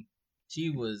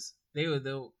 She was.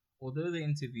 Although the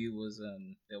interview was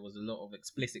there was a lot of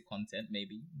explicit content,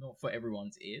 maybe not for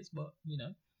everyone's ears, but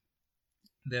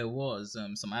there was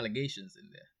some allegations in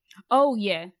there. Oh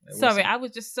yeah, sorry, I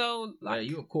was just so like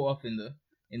you were caught up in the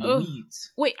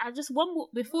weeds. Wait, I just one more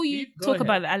before you talk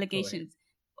about the allegations.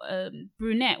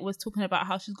 Brunette was talking about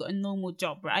how she's got a normal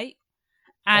job, right?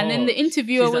 And then the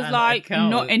interviewer was like,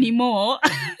 "Not anymore."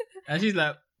 And she's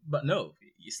like, "But no,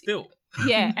 you still."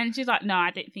 Yeah, and she's like, "No,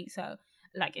 I don't think so.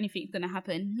 Like anything's gonna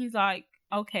happen." He's like,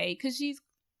 "Okay," because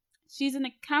she's an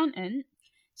accountant.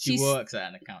 She works at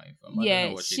an accounting firm. I don't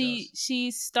know what she does.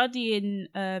 She's studying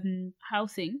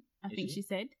housing. I think she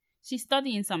said she's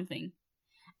studying something,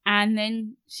 and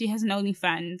then she has an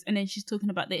OnlyFans, and then she's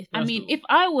talking about this. I mean, if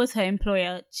I was her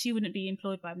employer, she wouldn't be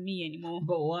employed by me anymore.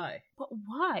 But why?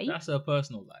 That's her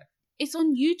personal life. It's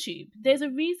on YouTube. There's a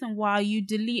reason why you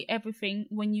delete everything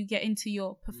when you get into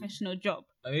your professional job.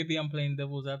 Maybe I'm playing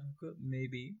devil's advocate.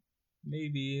 Maybe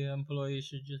employers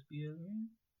should just be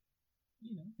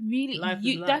really,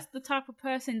 that's the type of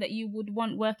person that you would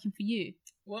want working for you.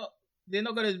 Well, they're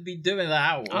not going to be doing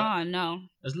that. Oh, no.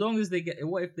 As long as they get...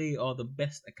 What if they are the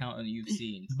best accountant you've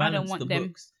seen? I don't want them.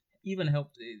 Books. Even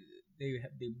helped... They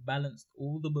balanced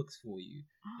all the books for you.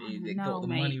 They got the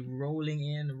money rolling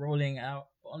in, rolling out.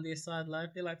 But on their side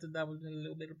life, they like to dabble in a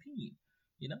little bit of peen.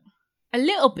 A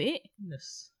little bit?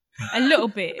 Yes. A little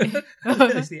bit.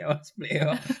 See how I split it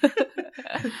up.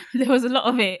 There was a lot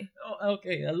of it. Oh,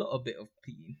 okay, a lot of bit of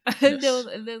peeing. There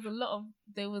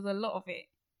was a lot of it.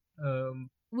 Um,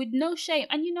 With no shame.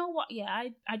 And you know what? Yeah,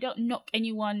 I don't knock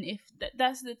anyone if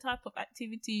that's the type of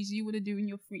activities you want to do in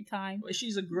your free time. well,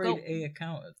 she's a grade A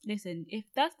accountant. Listen, if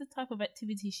that's the type of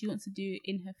activity she wants to do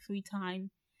in her free time,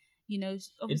 you know,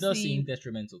 obviously, It does seem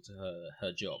detrimental to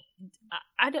her job.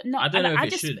 I don't know. I don't know if I it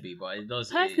just, should be, but it does.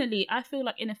 Personally, I feel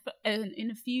like in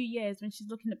a few years when she's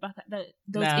looking back at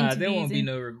those nah, interviews, there won't be and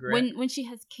no regret. when she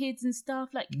has kids and stuff,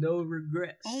 like No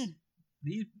regrets. Oh.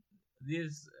 These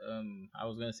I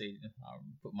was gonna say I'll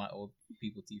put my old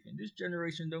people teeth in. This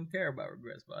generation don't care about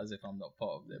regrets, but as if I'm not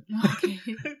part of them. Okay.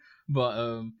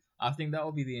 But I think that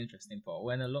will be the interesting part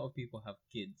when a lot of people have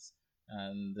kids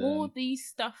and all these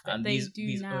stuff that and they these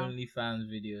do now. OnlyFans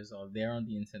videos are there on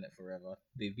the internet forever.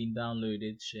 They've been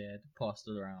downloaded, shared, passed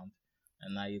around,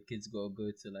 and now your kids gotta go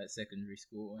to like secondary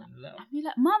school and like, I mean,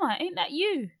 like, Mama, ain't that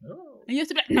you? oh And you have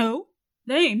to be like, no,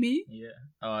 that ain't me. yeah.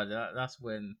 Oh, that's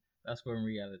when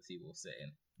reality will set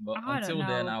in. But I don't until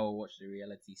then, know. I will watch the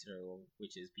reality show,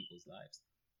 which is people's lives,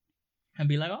 and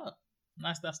be like, oh,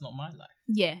 nice. That's not my life.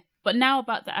 Yeah, but now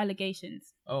about the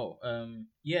allegations. Oh,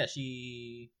 yeah.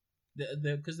 She,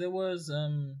 because there was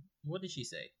what did she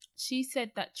say? She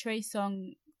said that Trey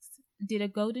Songz did a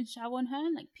golden shower on her,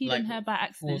 like peed on Like, her by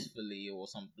accident. Forcefully or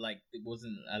something, like it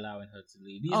wasn't allowing her to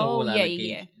leave. These Oh, are all yeah,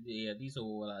 allegations. Yeah, these are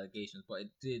all allegations, but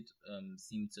it did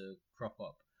seem to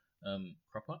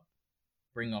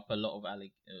bring up a lot of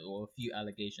or a few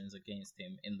allegations against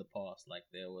him in the past. Like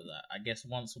there was, I guess,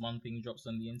 once one thing drops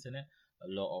on the internet, a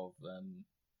lot of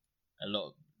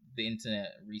the internet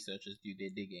researchers do their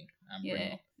digging and bring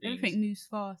Yeah, up things. everything moves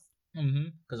fast.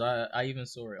 Because I even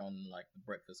saw it on like the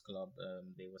Breakfast Club.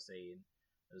 They were saying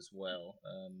as well.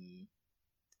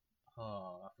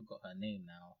 I forgot her name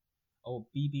now. Oh,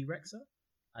 BB Rexa.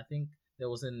 I think there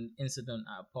was an incident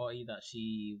at a party that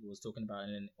she was talking about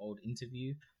in an old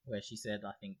interview where she said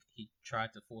I think he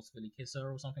tried to forcefully kiss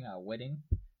her or something at a wedding,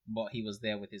 but he was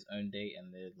there with his own date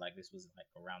and like this was like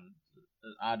around.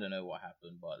 I don't know what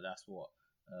happened, but that's what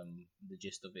the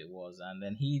gist of it was. And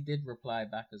then he did reply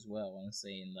back as well and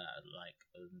saying that like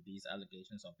these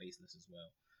allegations are baseless as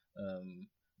well.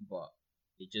 But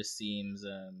it just seems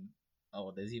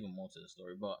there's even more to the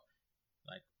story, but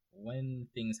like when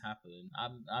things happen,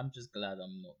 I'm just glad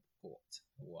I'm not the court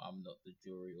or I'm not the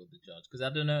jury or the judge, because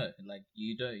I don't know, like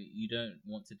you don't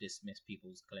want to dismiss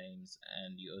people's claims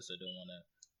and you also don't want to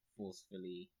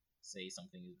forcefully say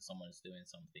something if someone's doing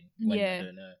something when you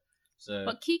don't know. So,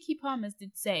 but Keke Palmer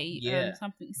did say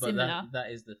something similar. But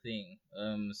that is the thing.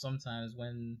 Sometimes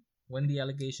when the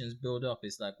allegations build up,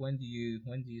 it's like when do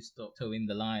you stop towing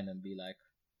the line and be like,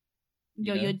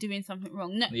 you're doing something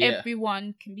wrong. Not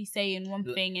everyone can be saying one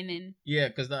thing and then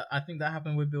because I think that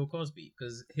happened with Bill Cosby,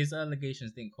 because his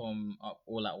allegations didn't come up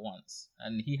all at once,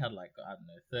 and he had like, I don't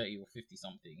know, 30 or 50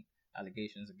 something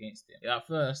allegations against him. At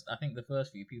first, I think the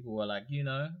first few people were like,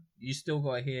 you still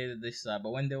gotta hear this side,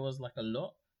 but when there was like a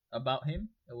lot about him,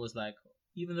 it was like,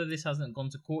 even though this hasn't gone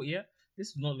to court yet, this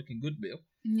is not looking good, Bill.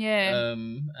 Yeah.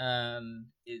 And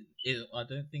it I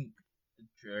don't think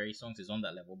Trey Songz is on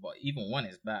that level, but even one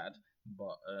is bad.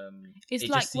 But it's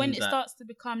like when it starts to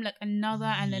become like another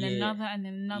and then another and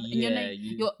then another, and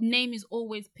your name is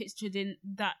always pictured in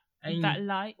that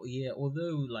light. Yeah,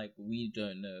 although like we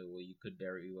don't know, or you could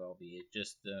very well be. It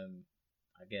just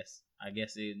I guess I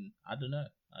don't know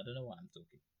why I'm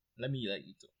talking. Let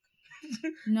you talk.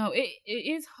 No, it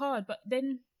is hard, but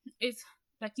then it's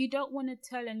like you don't want to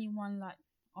tell anyone like,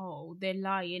 oh, they're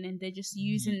lying and they're just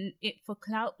using it for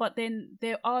clout. But then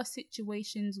there are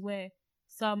situations where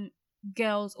some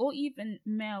girls or even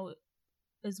male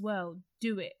as well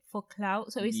do it for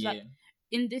clout. So it's like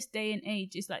in this day and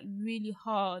age, it's like really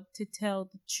hard to tell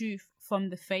the truth from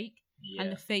the fake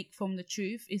and the fake from the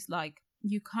truth. It's like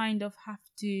you kind of have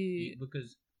to,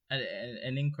 because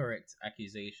an incorrect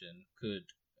accusation could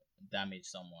damage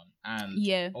someone,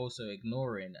 and also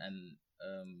ignoring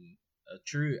a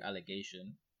true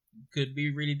allegation could be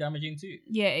really damaging too.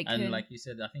 Yeah, it and can. Like you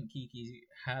said, I think Keke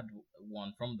had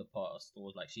one from the past,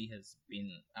 or like she has been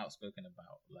outspoken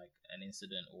about like an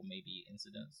incident or maybe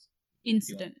incidents.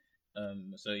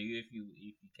 So if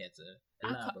you care to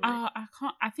elaborate. I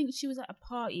can't. I think she was at a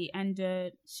party and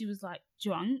she was like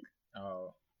drunk.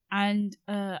 Oh. And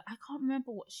I can't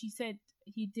remember what she said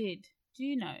he did. Do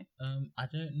you know? I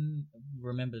don't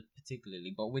remember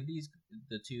particularly, but with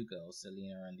the two girls,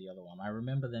 Selena and the other one, I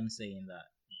remember them saying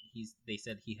that they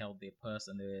said he held their purse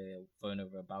and their phone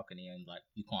over a balcony and like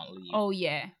you can't leave. Oh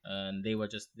yeah. And they were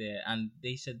just there, and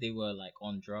they said they were like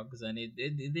on drugs, and it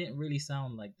didn't really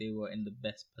sound like they were in the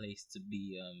best place to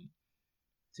be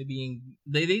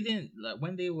they didn't, like,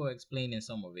 when they were explaining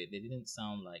some of it, they didn't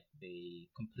sound like they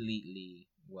completely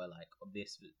were like, oh,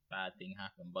 this bad thing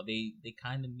happened, but they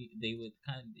kind of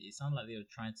it sounded like they were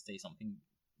trying to say something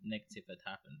negative had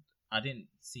happened. I didn't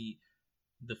see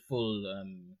the full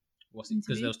what's it,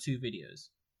 because there was two videos.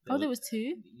 There was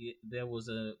two. There was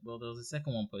a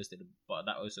second one posted, but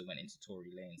that also went into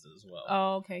Tory Lanez as well.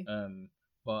 Oh, okay.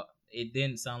 But it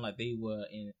didn't sound like they were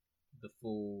in the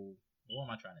full. What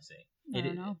am I trying to say? I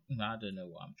don't know. I don't know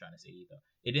what I'm trying to say either.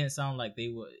 It didn't sound like they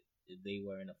were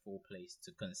in a full place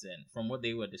to consent. From what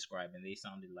they were describing, they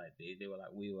sounded like they were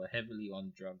like, we were heavily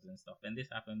on drugs and stuff, and this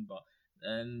happened, but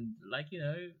like, you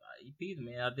know, he peed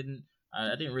me. I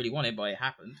didn't really want it, but it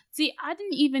happened. See, I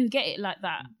didn't even get it like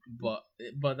that.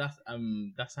 But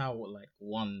that's how like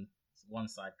one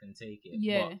side can take it.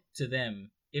 Yeah. But to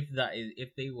them,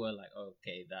 if they were like,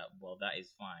 okay, that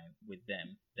is fine with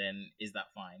them, then is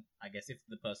that fine? I guess if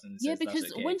the person says because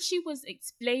that's okay. When she was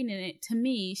explaining it to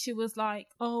me, she was like,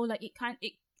 oh, like it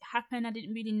happened. I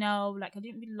didn't really know. Like I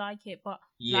didn't really like it, but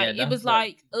like it was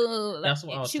like, like, that's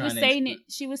what I was she was saying it.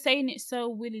 She was saying it so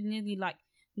willy nilly. Like,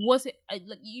 was it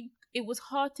like you? It was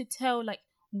hard to tell. Like,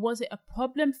 was it a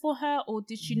problem for her, or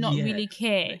did she not really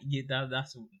care? Yeah,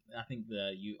 that's. I think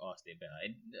you asked it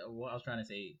better. What I was trying to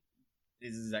say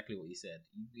is exactly what you said.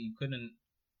 You couldn't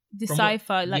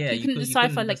decipher, you couldn't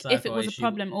decipher like if it was a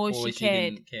problem or if she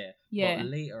cared. Didn't care. Yeah. But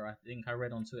later, I think I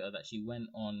read on Twitter that she went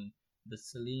on the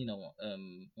Selena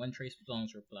when Trace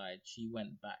Songz replied, she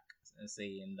went back and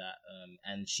saying that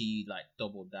and she like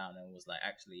doubled down and was like,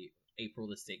 actually, April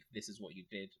the 6th, this is what you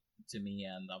did to me,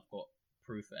 and I've got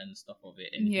proof and stuff of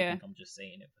it, and if you think I'm just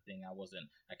saying it for thing, I wasn't.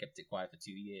 I kept it quiet for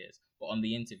 2 years, but on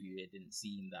the interview it didn't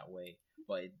seem that way.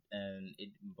 But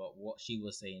but what she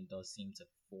was saying does seem to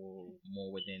fall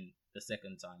more within the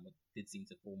second time. It did seem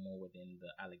to fall more within the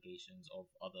allegations of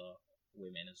other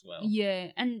women as well.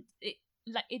 Yeah, and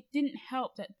it didn't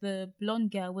help that the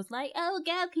blonde girl was like, "Oh,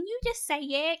 girl, can you just say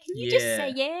it? Can you just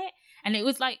say it?" And it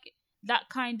was like that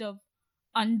kind of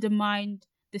undermined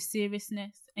the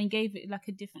seriousness and gave it like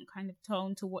a different kind of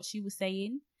tone to what she was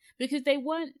saying, because they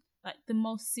weren't like the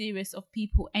most serious of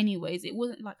people anyways. It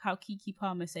wasn't like how Keke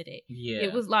Palmer said it. Yeah,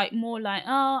 it was like more like,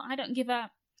 oh, I don't give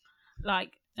up,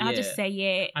 like I'll just say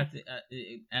it.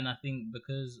 And I think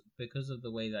because of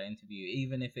the way that interview,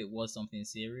 even if it was something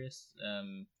serious,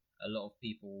 a lot of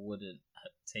people wouldn't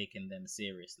have taken them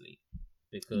seriously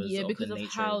because of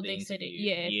how they said it.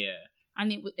 Yeah,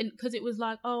 and it was because it was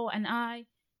like, oh, and I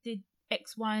did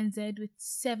X, Y, and Z with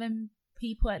 7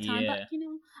 people at a time, but you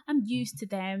know, I'm used to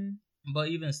them. But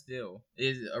even still,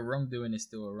 a wrongdoing is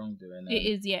still a wrongdoing. It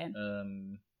is, yeah.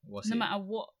 No matter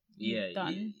what you've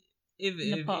done in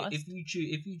the past. If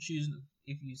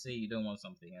you say you don't want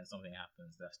something and something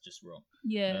happens, that's just wrong.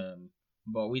 Yeah.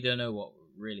 But we don't know what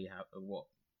really happened,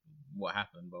 what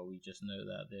happened, but we just know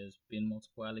that there's been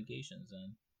multiple allegations,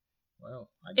 and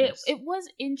well, I guess it was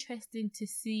interesting to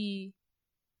see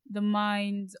the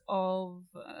minds of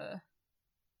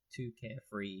 2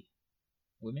 carefree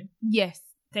women. Yes,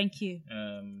 thank you.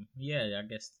 I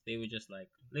guess they were just like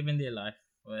living their life,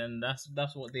 and that's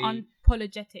what they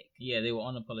unapologetic. Yeah, they were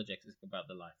unapologetic about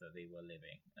the life that they were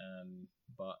living.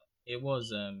 But it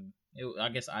was I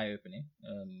guess eye-opening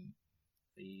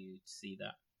for you to see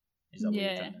that. Is that what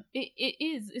you're trying to? It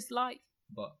is. It's like,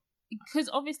 but because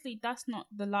obviously that's not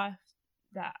the life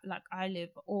that like I live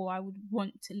or I would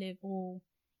want to live, or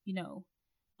you know,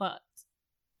 but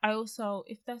I also,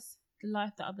 if that's the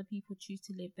life that other people choose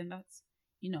to live, then that's,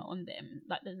 you know, on them.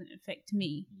 That doesn't affect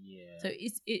me. Yeah. So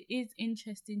it is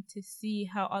interesting to see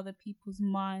how other people's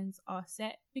minds are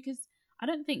set, because I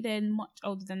don't think they're much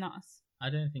older than us. I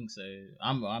don't think so.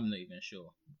 I'm not even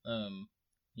sure.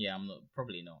 Yeah, I'm not.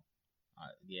 Probably not.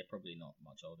 Probably not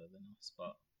much older than us.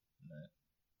 But no.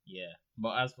 Yeah.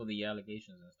 But as for the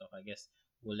allegations and stuff, I guess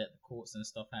we'll let the courts and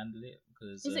stuff handle it,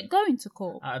 because is it going to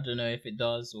court? I don't know if it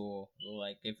does, or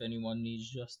like if anyone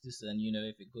needs justice, and you know,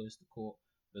 if it goes to court,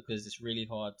 because it's really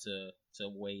hard to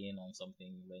weigh in on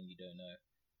something when you don't know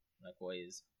like what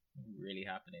is really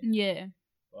happening. Yeah.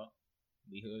 But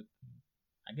we hope.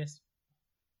 I guess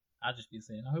I'll just be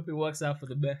saying, I hope it works out for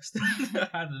the best.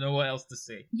 I don't know what else to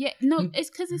say. Yeah, no, it's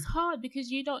because it's hard,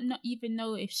 because you don't even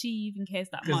know if she even cares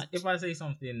that much. If I say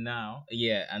something now,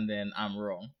 and then I'm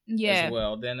wrong as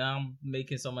well, then I'm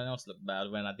making someone else look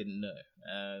bad when I didn't know.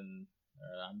 And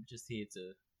I'm just here to,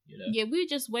 you know. Yeah, we're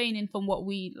just weighing in from what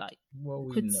we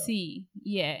could know. see.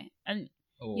 Yeah, and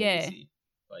We see.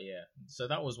 But But yeah, so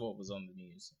that was what was on the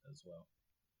news as well.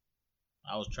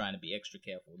 I was trying to be extra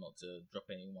careful not to drop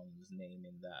anyone's name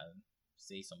in that and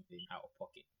say something out of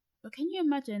pocket. But can you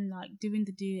imagine like doing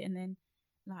the do and then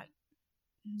like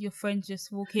your friends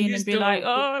just walk in You and be still- like,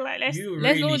 oh, like let's You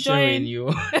let's really all showing join.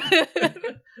 your.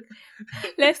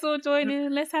 Let's all join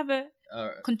in. Let's have a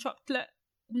Alright. contractlet.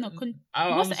 No,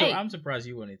 I'm, what's the A? I'm surprised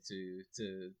you wanted to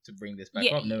bring this back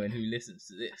Yeah. up, knowing who listens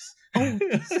to this. Oh.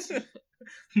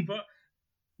 But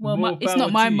Well, more it's power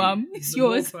not my to you. mum. It's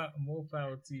yours. More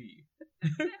power to you.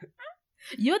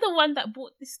 You're the one that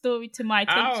brought this story to my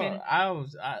attention. I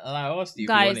asked you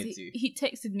Guys, if you wanted to. he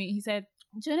texted me. He said,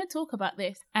 do you want to talk about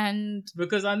this? And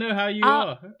Because I know how you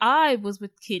are. I was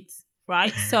with kids,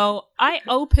 right? So I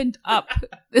opened up.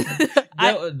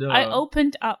 I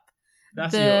opened up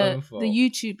That's your own fault. the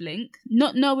YouTube link,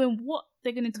 not knowing what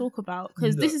they're going to talk about,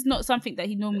 because No. this is not something that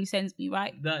he normally sends me,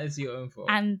 right? That is your own fault.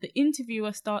 And the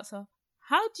interviewer starts off,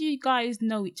 how do you guys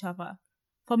know each other?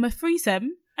 From a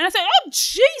threesome? And I said, oh,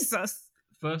 Jesus!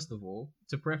 First of all,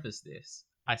 to preface this,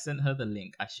 I sent her the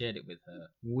link. I shared it with her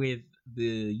with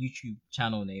the YouTube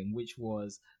channel name, which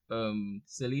was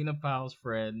Selena Powell's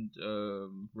friend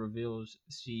reveals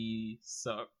she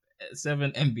sucked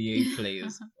 7 NBA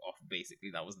players off.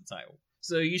 Basically, that was the title.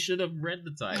 So you should have read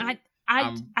the title.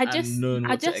 I just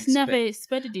never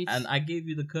expected it. And I gave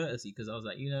you the courtesy because I was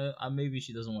like, maybe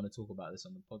she doesn't want to talk about this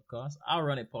on the podcast. I'll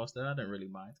run it past her. I don't really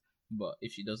mind. But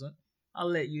if she doesn't, I'll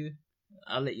let you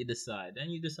decide. And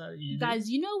you decided you guys,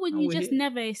 did. you know when And you we're just here.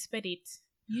 never expect it.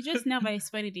 You just never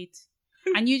expected it.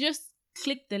 And you just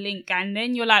click the link and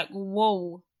then you're like,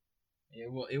 whoa.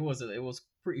 It was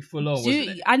pretty full on, wasn't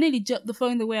it? I nearly dropped the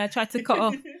phone the way I tried to cut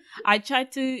off. I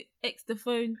tried to X the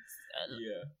phone.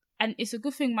 Yeah. And it's a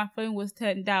good thing my phone was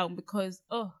turned down because,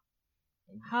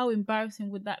 how embarrassing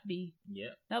would that be? Yeah.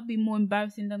 That would be more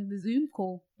embarrassing than the Zoom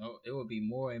call. Oh, it would be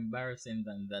more embarrassing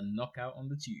than the knockout on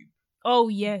the tube. Oh,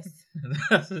 yes.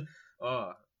 I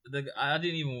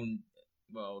didn't even.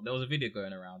 Well, there was a video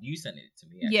going around. You sent it to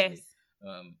me, actually. Yes.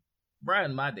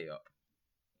 Brightened my day up.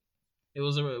 It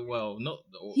was not.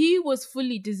 He was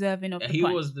fully deserving of the punch. He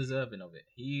was deserving of it.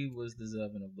 He was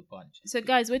deserving of the punch. So,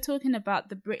 guys, we're talking about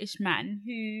the British man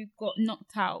who got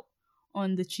knocked out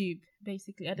on the tube.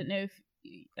 Basically, I don't know if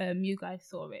you guys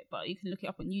saw it, but you can look it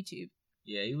up on YouTube.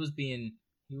 Yeah, he was being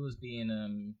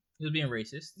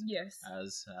racist. Yes.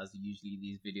 As usually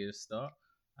these videos start,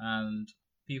 and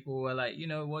people were like, you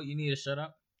know what, you need to shut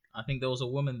up. I think there was a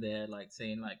woman there like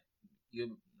saying you're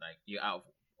out of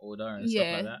order and stuff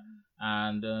like that.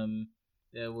 And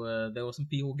there were some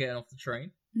people getting off the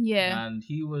train. Yeah. And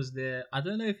he was there. I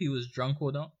don't know if he was drunk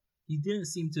or not. He didn't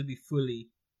seem to be fully,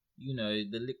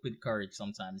 the liquid courage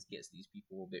sometimes gets these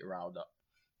people a bit riled up.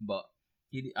 But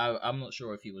I'm not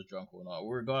sure if he was drunk or not.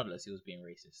 Regardless, he was being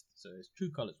racist. So his true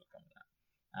colors were coming out.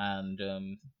 And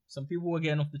some people were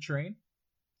getting off the train.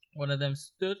 One of them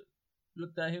stood,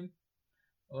 looked at him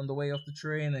on the way off the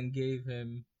train, and gave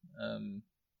him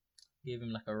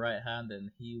like a right hand, and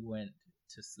he went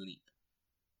to sleep.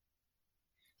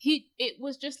 It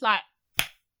was just like,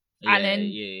 and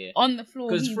then on the floor.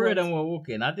 Because three of them were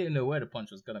walking. I didn't know where the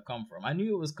punch was gonna come from. I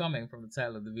knew it was coming from the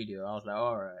title of the video. I was like,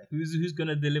 all right, who's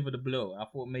gonna deliver the blow? I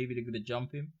thought maybe they're gonna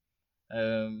jump him,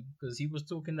 because he was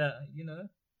talking that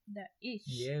that ish.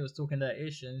 Yeah, he was talking that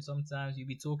ish, and sometimes you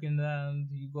be talking that, and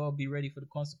you gotta be ready for the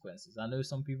consequences. I know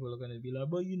some people are gonna be like,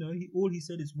 but all he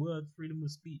said is words, freedom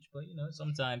of speech. But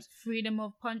sometimes freedom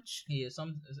of punch. Yeah,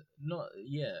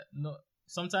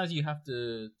 sometimes you have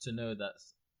to know that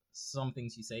some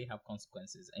things you say have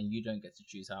consequences, and you don't get to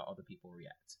choose how other people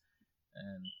react.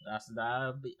 And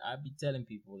I'd be telling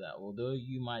people that although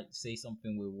you might say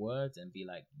something with words and be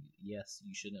like, yes,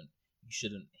 you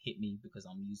shouldn't hit me because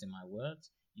I'm using my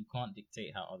words. You can't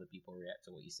dictate how other people react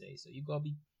to what you say. So you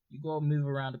gotta move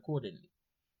around accordingly.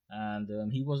 And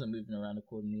he wasn't moving around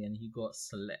accordingly, and he got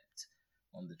slept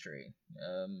on the train.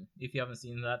 If you haven't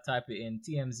seen that, type it in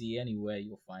TMZ anywhere,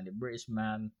 you'll find it. Racist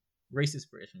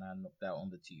British man knocked out on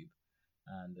the tube.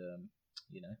 And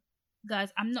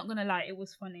guys, I'm not gonna lie, it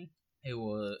was funny. It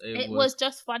was was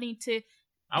just funny to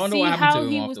I wonder see what happened how to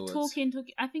him he afterwards. was talking.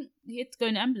 I think he had to go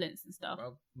in an ambulance and stuff.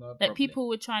 Like people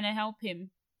were trying to help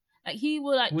him. Like he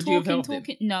was like Would you have helped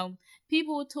talking. him? No,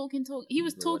 people were talking. He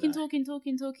was Lord, talking,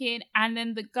 and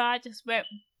then the guy just went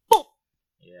boop.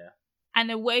 Yeah. And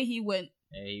away he went.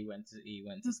 Yeah, he went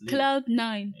to sleep. Cloud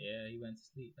 9. Yeah, he went to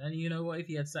sleep. And you know what? If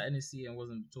he had sat in his seat and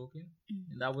wasn't talking,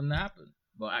 that wouldn't happen.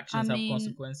 But actions have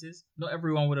consequences. Not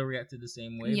everyone would have reacted the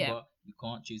same way, but you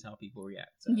can't choose how people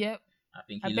react. Yep. I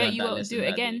think I bet you won't do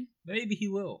it again. Maybe he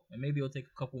will, and maybe it'll take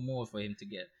a couple more for him to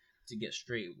get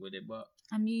straight with it. But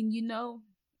I mean,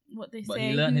 what they But say,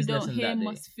 he learned who his don't lesson hear that day.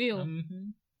 must feel.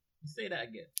 Say that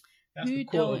again. That's Who the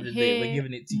quote don't of the day. We're hear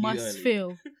giving it to you must early.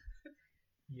 feel.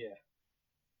 Yeah.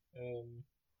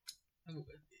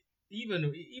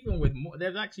 Even with more,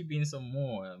 there's actually been some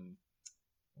more.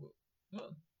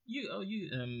 Well,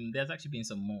 there's actually been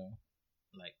some more,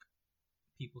 like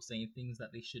people saying things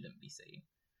that they shouldn't be saying.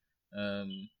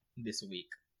 This week.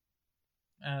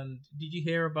 And did you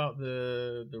hear about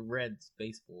the Reds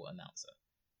baseball announcer?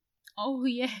 Oh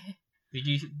yeah.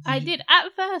 I did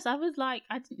at first. I was like,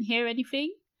 I didn't hear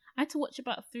anything. I had to watch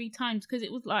about 3 times because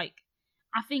it was like,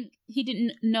 I think he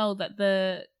didn't know that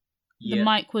the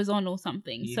mic was on or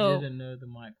something. He so didn't know the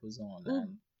mic was on.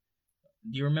 And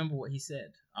do you remember what he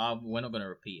said? We're not gonna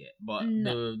repeat it, but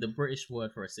No. the British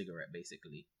word for a cigarette,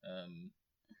 basically. For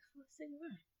a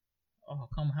cigarette. Oh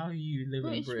come, how are you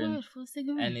living in Britain? Word for a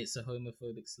cigarette. And it's a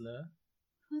homophobic slur.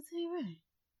 For a cigarette.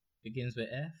 Begins with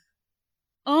F.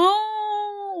 Oh.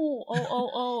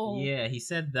 Yeah, he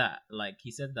said that. Like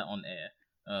he said that on air.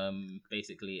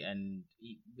 Basically, and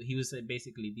he was saying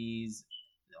basically these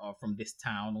are from this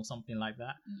town or something like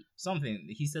that. Something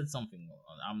he said something.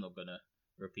 I'm not gonna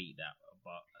repeat that,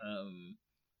 but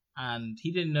and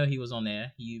he didn't know he was on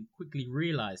air. He quickly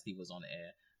realized he was on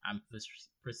air and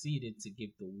proceeded to give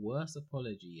the worst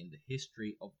apology in the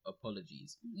history of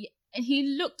apologies. Yeah, and he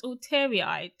looked all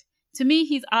teary-eyed. To me,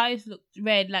 his eyes looked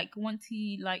red. Like once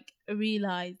he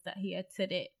realized that he had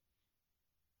said it.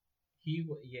 He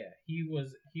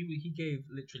gave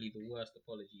literally the worst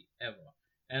apology ever.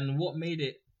 And what made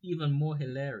it even more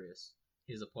hilarious,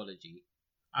 his apology.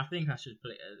 I think I should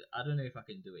play. I don't know if I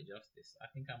can do it justice. I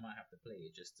think I might have to play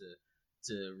it just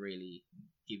to really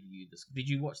give you the. Did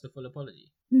you watch the full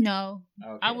apology? No,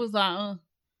 okay. I was like,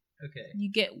 okay. You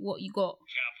get what you got.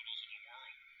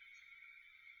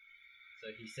 So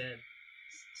he said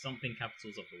something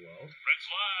capitals of the world. Reds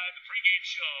Live, the pregame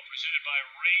show presented by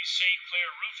Ray St. Clair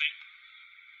Roofing.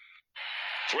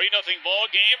 3-0 ball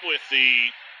game with the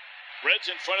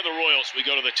Reds in front of the Royals. We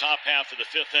go to the top half of the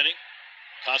 5th inning.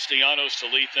 Castellanos to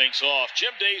lead things off.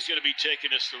 Jim Day's going to be taking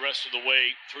us the rest of the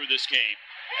way through this game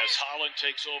as Holland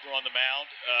takes over on the mound.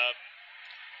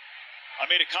 I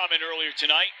made a comment earlier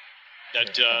tonight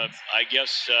that I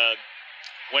guess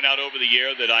went out over the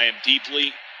air that I am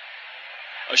deeply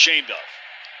ashamed of.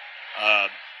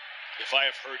 If I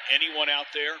have hurt anyone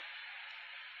out there,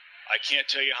 I can't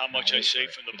tell you how much I say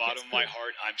from the bottom of my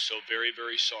heart. I'm so very,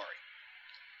 very sorry.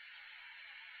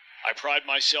 I pride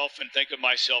myself and think of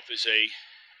myself as a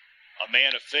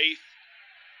man of faith.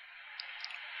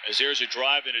 As there's a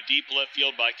drive in a deep left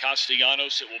field by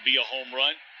Castellanos, it will be a home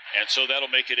run. And so that'll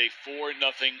make it a 4-0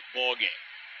 ball game.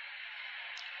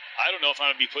 I don't know if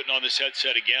I'm going to be putting on this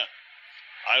headset again.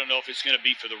 I don't know if it's going to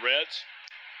be for the Reds.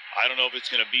 I don't know if it's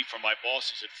going to be for my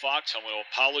bosses at Fox. I'm going to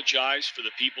apologize for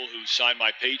the people who signed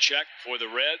my paycheck, for the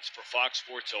Reds, for Fox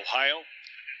Sports Ohio,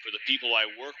 for the people I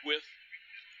work with,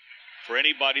 for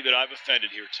anybody that I've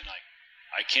offended here tonight.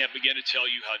 I can't begin to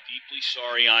tell you how deeply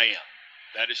sorry I am.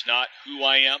 That is not who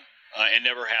I am and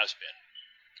never has been.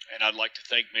 And I'd like to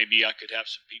think maybe I could have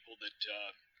some people that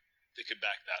could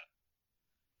back that up.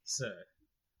 So,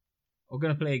 we're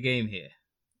going to play a game here.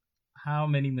 How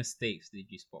many mistakes did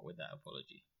you spot with that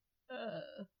apology?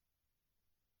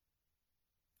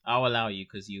 I'll allow you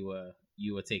because you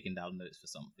were taking down notes for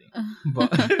something.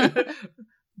 But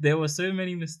there were so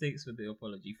many mistakes with the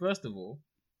apology. First of all,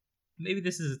 maybe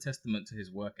this is a testament to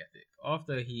his work ethic.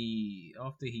 After he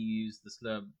used the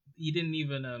slur, he didn't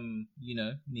even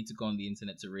need to go on the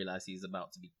internet to realize he's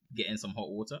about to be getting some hot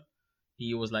water.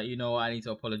 He was like, I need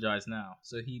to apologize now.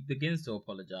 So he begins to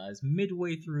apologize.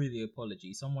 Midway through the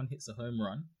apology, someone hits a home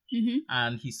run,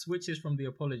 and he switches from the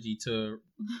apology to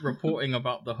reporting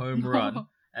about the home run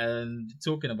and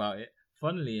talking about it.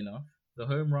 Funnily enough, the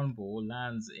home run ball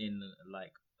lands in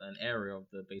like an area of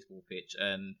the baseball pitch,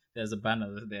 and there's a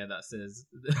banner there that says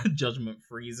 "Judgment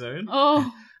Free Zone."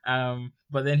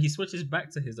 But then he switches back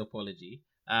to his apology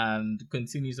and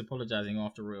continues apologizing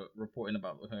after reporting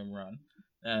about the home run.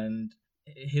 And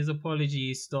his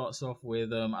apology starts off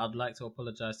with, "I'd like to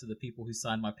apologize to the people who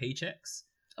signed my paychecks."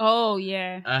 Oh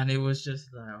yeah. And it was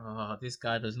just like, this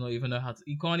guy does not even know how to.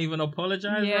 He can't even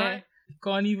apologize, right? He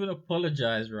can't even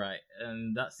apologize, right?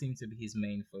 And that seemed to be his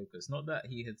main focus. Not that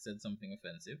he had said something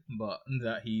offensive, but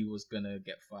that he was gonna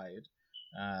get fired,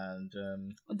 and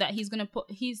that he's gonna put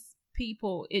his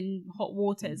people in hot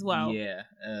water as well. Yeah,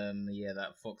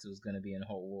 that Fox was gonna be in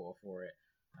hot water for it,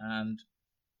 and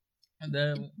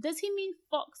then does he mean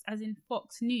Fox as in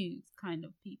Fox News kind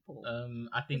of people?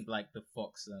 I think like the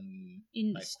Fox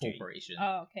industry, like corporation.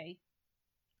 Oh, okay.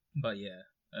 But yeah,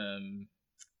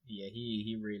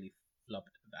 he really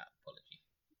flubbed that apology.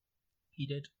 He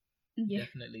did. Yeah.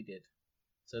 Definitely did.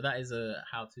 So that is a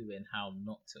how to and how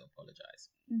not to apologize.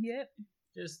 Yep.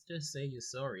 Just say you're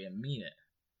sorry and mean it.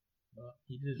 But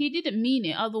he didn't. He didn't mean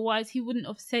it, otherwise he wouldn't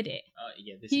have said it.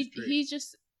 Yeah, this is true. He's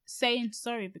just saying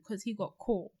sorry because he got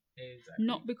caught. Exactly.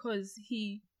 Not because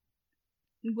he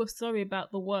was sorry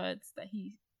about the words that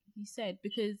he said,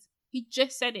 because he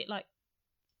just said it like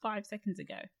 5 seconds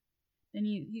ago. And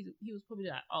he was probably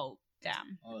like, oh,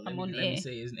 damn, I'm on let air. me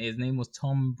say his name was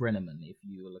Tom Brenneman, if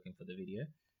you were looking for the video.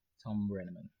 Tom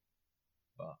Brenneman.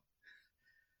 But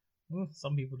well,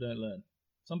 some people don't learn.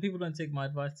 Some people don't take my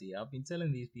advice here. I've been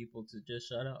telling these people to just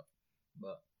shut up,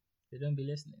 but they don't be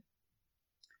listening.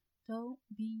 Don't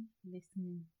be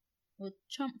listening. Well,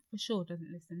 Trump for sure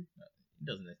doesn't listen. He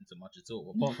doesn't listen to much at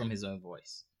all, apart from his own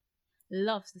voice.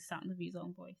 Loves the sound of his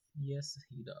own voice. Yes,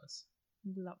 he does.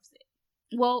 Loves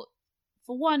it. Well,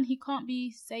 for one, he can't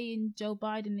be saying Joe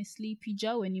Biden is Sleepy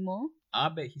Joe anymore. I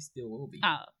bet he still will be.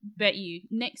 Bet you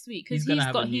next week, because he's gonna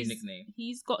have a new nickname.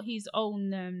 He's got his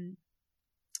own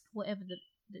whatever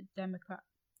the Democrat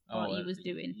Party was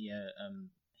doing. Yeah,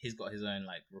 he's got his own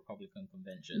like Republican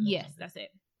convention. Yes, that's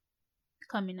it.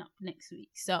 Coming up next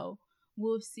week, so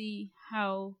we'll see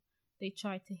how they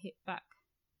try to hit back.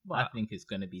 But I think it's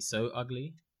gonna be so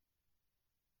ugly.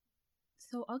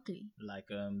 So ugly. Like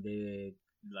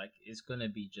it's gonna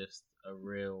be just a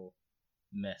real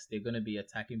mess. They're gonna be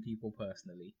attacking people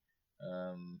personally.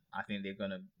 I think they're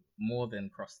gonna more than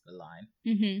cross the line.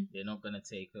 Mm-hmm. They're not gonna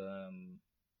take the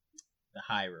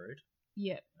high road.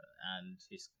 Yep. And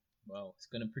it's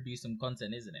gonna produce some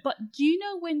content, isn't it? But do you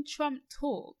know when Trump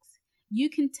talks, you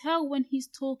can tell when he's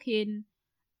talking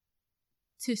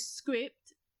to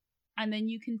script, and then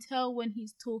you can tell when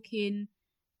he's talking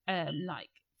like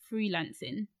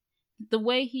freelancing. The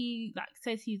way he like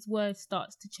says his words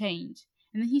starts to change,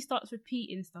 and then he starts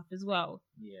repeating stuff as well.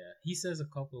 Yeah, he says a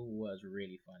couple of words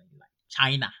really funny, like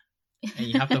China, and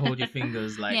you have to hold your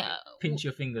fingers, like pinch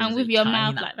your fingers, and with your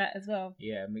mouth like that as well.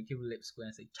 Yeah, make your lips square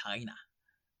and say China.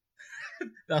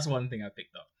 That's one thing I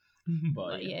picked up.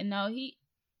 But yeah, no,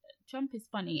 Trump is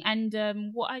funny,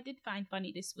 and what I did find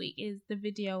funny this week is the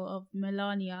video of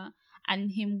Melania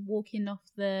and him walking off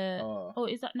the. Oh,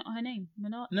 is that not her name?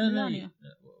 Melania.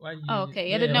 Why did you... Oh,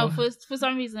 okay. I don't know. For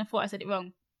some reason, I thought I said it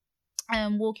wrong.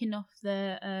 Walking off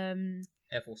the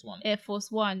Air Force One. Air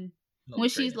Force One, when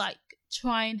she's like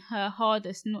trying her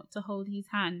hardest not to hold his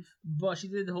hand. But she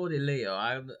did hold it later.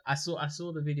 I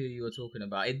saw the video you were talking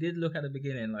about. It did look at the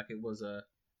beginning like it was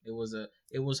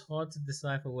hard to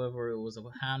decipher whether it was a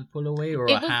hand pull away or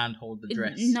a hand hold the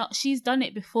dress. No, she's done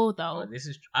it before though.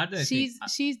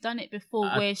 She's done it before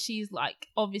where she's like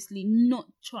obviously not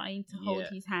trying to hold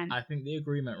his hand. I think the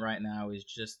agreement right now is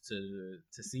just to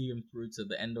see him through to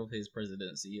the end of his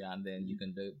presidency, and then you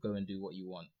can go and do what you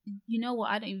want. You know what?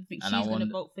 I don't even think she's going to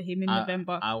vote for him in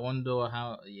November. I wonder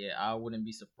how. Yeah, I wouldn't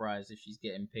be surprised if she's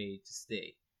getting paid to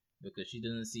stay. Because she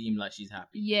doesn't seem like she's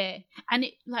happy. Yeah, and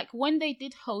it like when they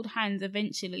did hold hands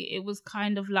eventually, it was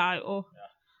kind of like,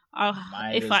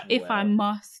 if I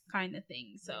must kind of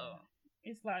thing. So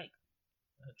it's like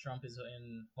Trump is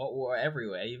in hot water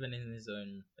everywhere, even in his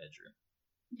own bedroom.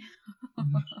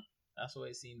 That's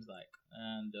what it seems like,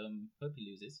 and hope he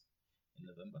loses in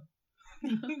November.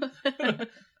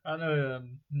 I know,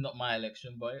 not my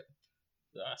election, but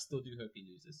I still do hope he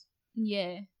loses.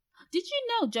 Yeah. Did you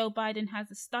know Joe Biden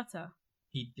has a stutter?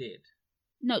 He did.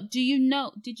 No, did you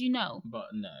know?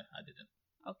 But no, I didn't.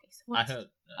 Okay, so I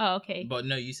heard. Oh, okay. But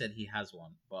no, you said he has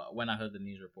one. But when I heard the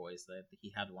news report, it said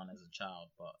he had one as a child,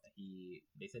 but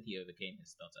they said he overcame his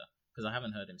stutter. Because I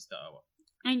haven't heard him stutter.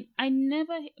 I've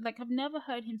never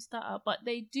heard him stutter, but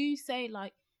they do say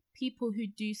like people who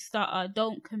do stutter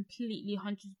don't completely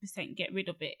 100% get rid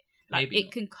of it. Like Maybe it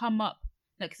not. can come up.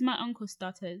 Like 'cause my uncle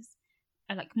stutters.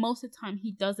 And like most of the time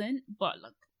he doesn't, but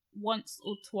like once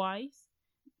or twice,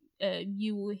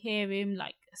 you will hear him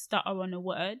like stutter on a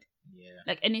word. Yeah.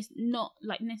 Like, and it's not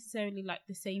like necessarily like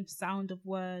the same sound of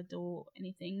word or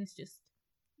anything. It's just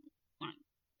like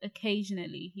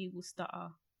occasionally he will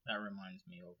stutter. That reminds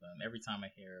me of every time I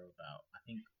hear about. I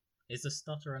think is a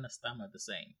stutter and a stammer the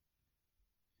same?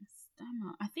 A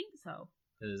stammer, I think so.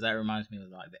 Because that reminds me of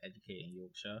like the Educated in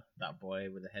Yorkshire, that boy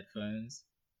with the headphones.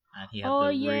 And he had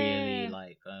really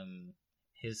like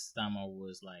his stammer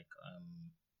was like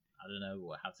I don't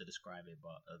know how to describe it,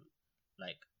 but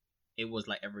like it was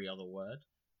like every other word,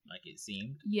 like it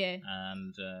seemed. Yeah.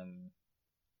 And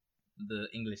the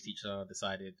English teacher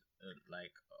decided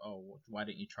why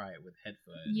don't you try it with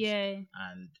headphones? Yeah.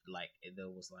 And like there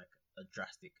was like a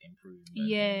drastic improvement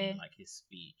Yeah. in like his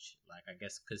speech. Like I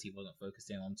guess because he wasn't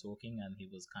focusing on talking and he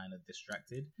was kind of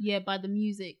distracted. Yeah, by the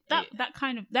music. That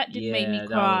did make me that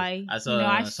cry. was,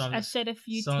 I shed a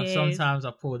few tears. Sometimes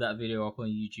I pull that video up on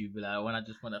YouTube, like when I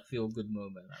just want a feel good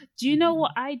moment. Like, do you know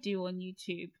what I do on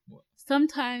YouTube? What?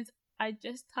 Sometimes I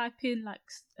just type in like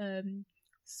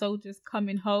soldiers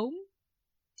coming home.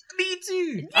 Me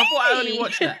too. I thought I only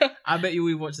watched that. I bet you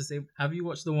we watched the same. Have you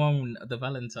watched the one, the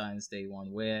Valentine's Day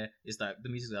one, where it's like the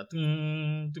music's like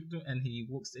dun, dun, dun, and he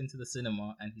walks into the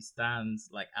cinema and he stands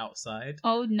like outside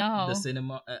Oh no. the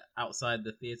cinema, outside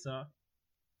the theater,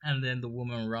 and then the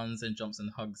woman runs and jumps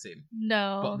and hugs him.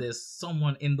 No. But there's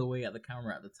someone in the way at the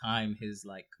camera at the time his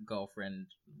like girlfriend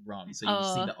runs, so you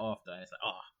see the after, and it's like,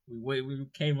 we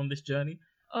came on this journey.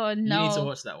 Oh no! You need to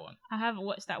watch that one. I haven't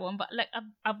watched that one, but like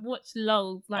I've watched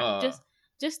loads. Like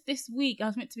just this week, I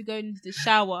was meant to be going into the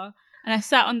shower, and I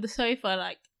sat on the sofa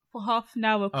like for half an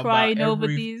hour crying over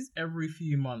these. Every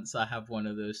few months, I have one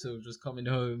of those soldiers coming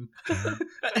home.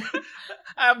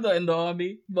 I'm not in the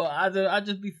army, but I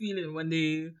just be feeling when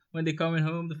they coming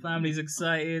home, the family's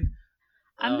excited.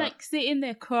 I'm like sitting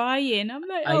there crying. I'm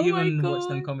like, I oh my even God. watch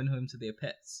them coming home to their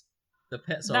pets. The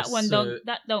pets that are one so...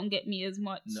 don't get me as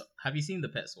much. No. Have you seen the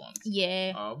pets ones?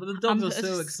 Yeah. Oh, but the dogs are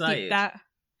so excited.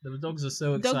 The dogs are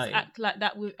so excited. Dogs act like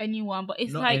that with anyone, but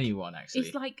it's not like anyone actually.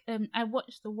 It's like I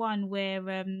watched the one where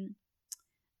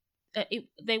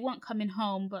they weren't coming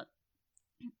home, but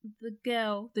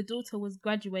the daughter was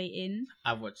graduating.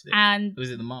 I watched it. And was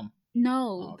it the mum? No,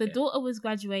 oh, okay. The daughter was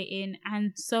graduating,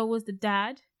 and so was the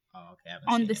dad. Oh, okay.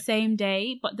 On the same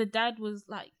day, but the dad was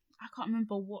like, I can't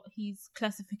remember what his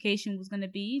classification was going to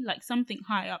be, like something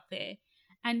high up there.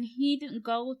 And he didn't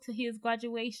go to his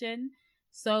graduation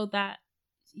so that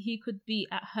he could be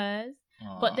at hers.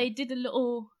 Aww. But they did a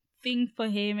little thing for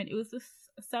him, and it was just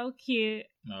so cute.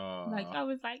 Aww. Like I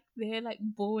was like there, like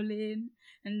bawling,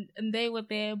 and they were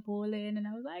there bawling, and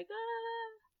I was like,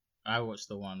 ah. I watched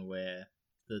the one where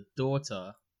the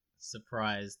daughter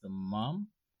surprised the mum.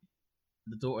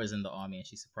 The daughter's in the army, and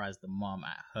she surprised the mom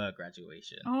at her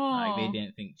graduation. Oh. Like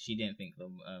she didn't think the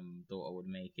daughter would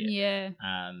make it. Yeah.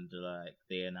 And like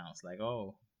they announced, like,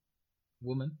 "Oh,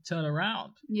 woman, turn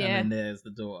around." Yeah. And then there's the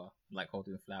daughter, like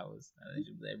holding flowers, and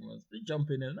everyone's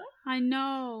jumping in. I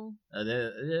know.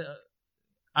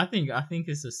 I think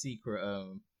it's a secret.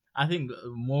 I think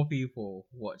more people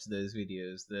watch those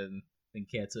videos than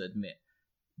care to admit.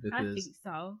 Because, I think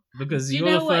so. Because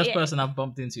you're the first person I've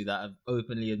bumped into that have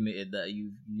openly admitted that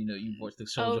you've watched the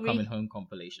Soldier Coming Home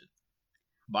compilation.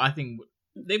 But I think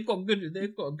they've got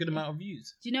a good amount of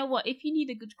views. Do you know what? If you need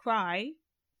a good cry,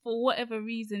 for whatever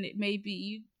reason it may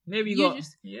be,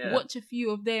 just watch a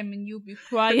few of them and you'll be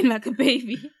crying like a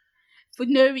baby. For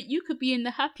no, you could be in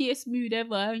the happiest mood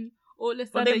ever, and all of a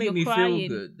sudden but they make me crying.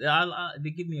 feel good. They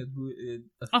give me a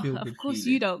feel good. Of course,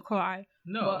 feeling. you don't cry.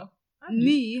 No.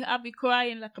 Me, I'll be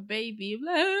crying like a baby. I'm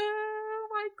like, oh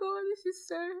my God, this is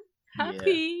so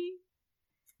happy.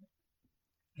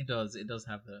 Yeah. It does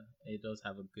have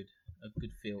a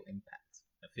good feel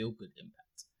good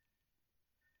impact.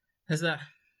 Has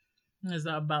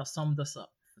that about summed us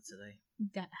up for today?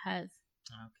 That has.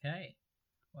 Okay.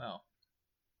 Well,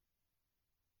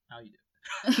 how you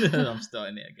doing? I'm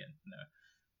starting it again. No.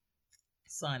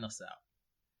 Sign us out.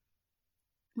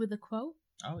 With a quote?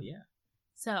 Oh yeah.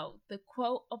 So, the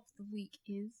quote of the week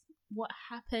is, "What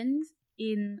happens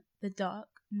in the dark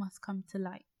must come to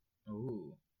light."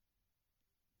 Ooh.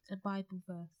 It's a Bible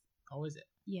verse. Oh, is it?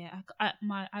 Yeah,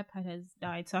 my iPad has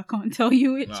died, so I can't tell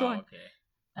you which one.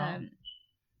 Okay.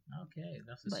 Okay,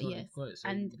 that's a solid quote. So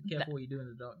be careful what you do in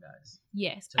the dark, guys.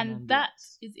 Yes, and that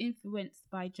is influenced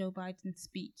by Joe Biden's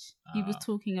speech. He was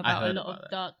talking about a lot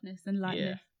of darkness and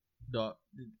lightness. Yeah.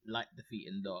 Light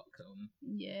defeating dark.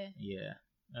 Yeah. Yeah.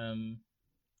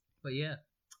 But yeah,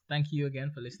 thank you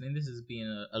again for listening. This has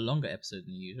been a longer episode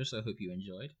than usual, so I hope you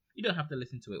enjoyed. You don't have to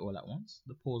listen to it all at once.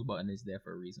 The pause button is there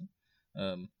for a reason.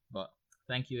 But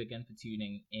thank you again for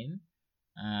tuning in.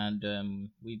 And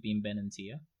we've been Ben and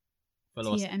Tia.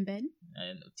 Tia and Ben?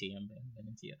 Tia and Ben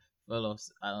and Tia. Follow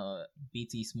us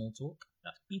BT Small Talk.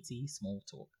 That's BT Small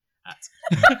Talk.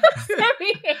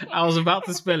 Sorry. I was about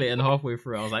to spell it, and halfway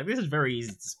through I was like, this is very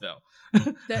easy to spell.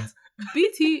 That's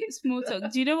BT Small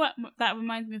Talk. Do you know what that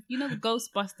reminds me of? You know the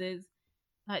Ghostbusters?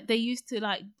 Like they used to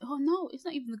oh no, it's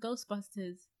not even the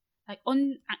Ghostbusters. Like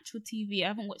on actual TV, I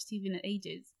haven't watched TV in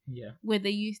ages. Yeah. Where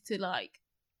they used to I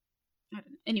don't know.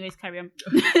 Anyways, carry on.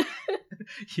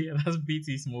 Yeah, that's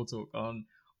BT Small Talk on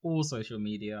all social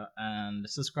media, and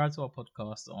subscribe to our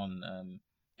podcast on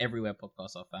everywhere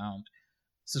podcasts are found.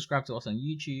 Subscribe to us on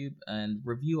YouTube and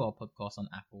review our podcast on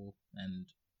Apple and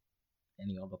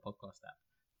any other podcast app.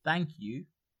 Thank you.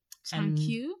 Thank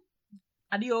you.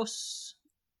 Adios.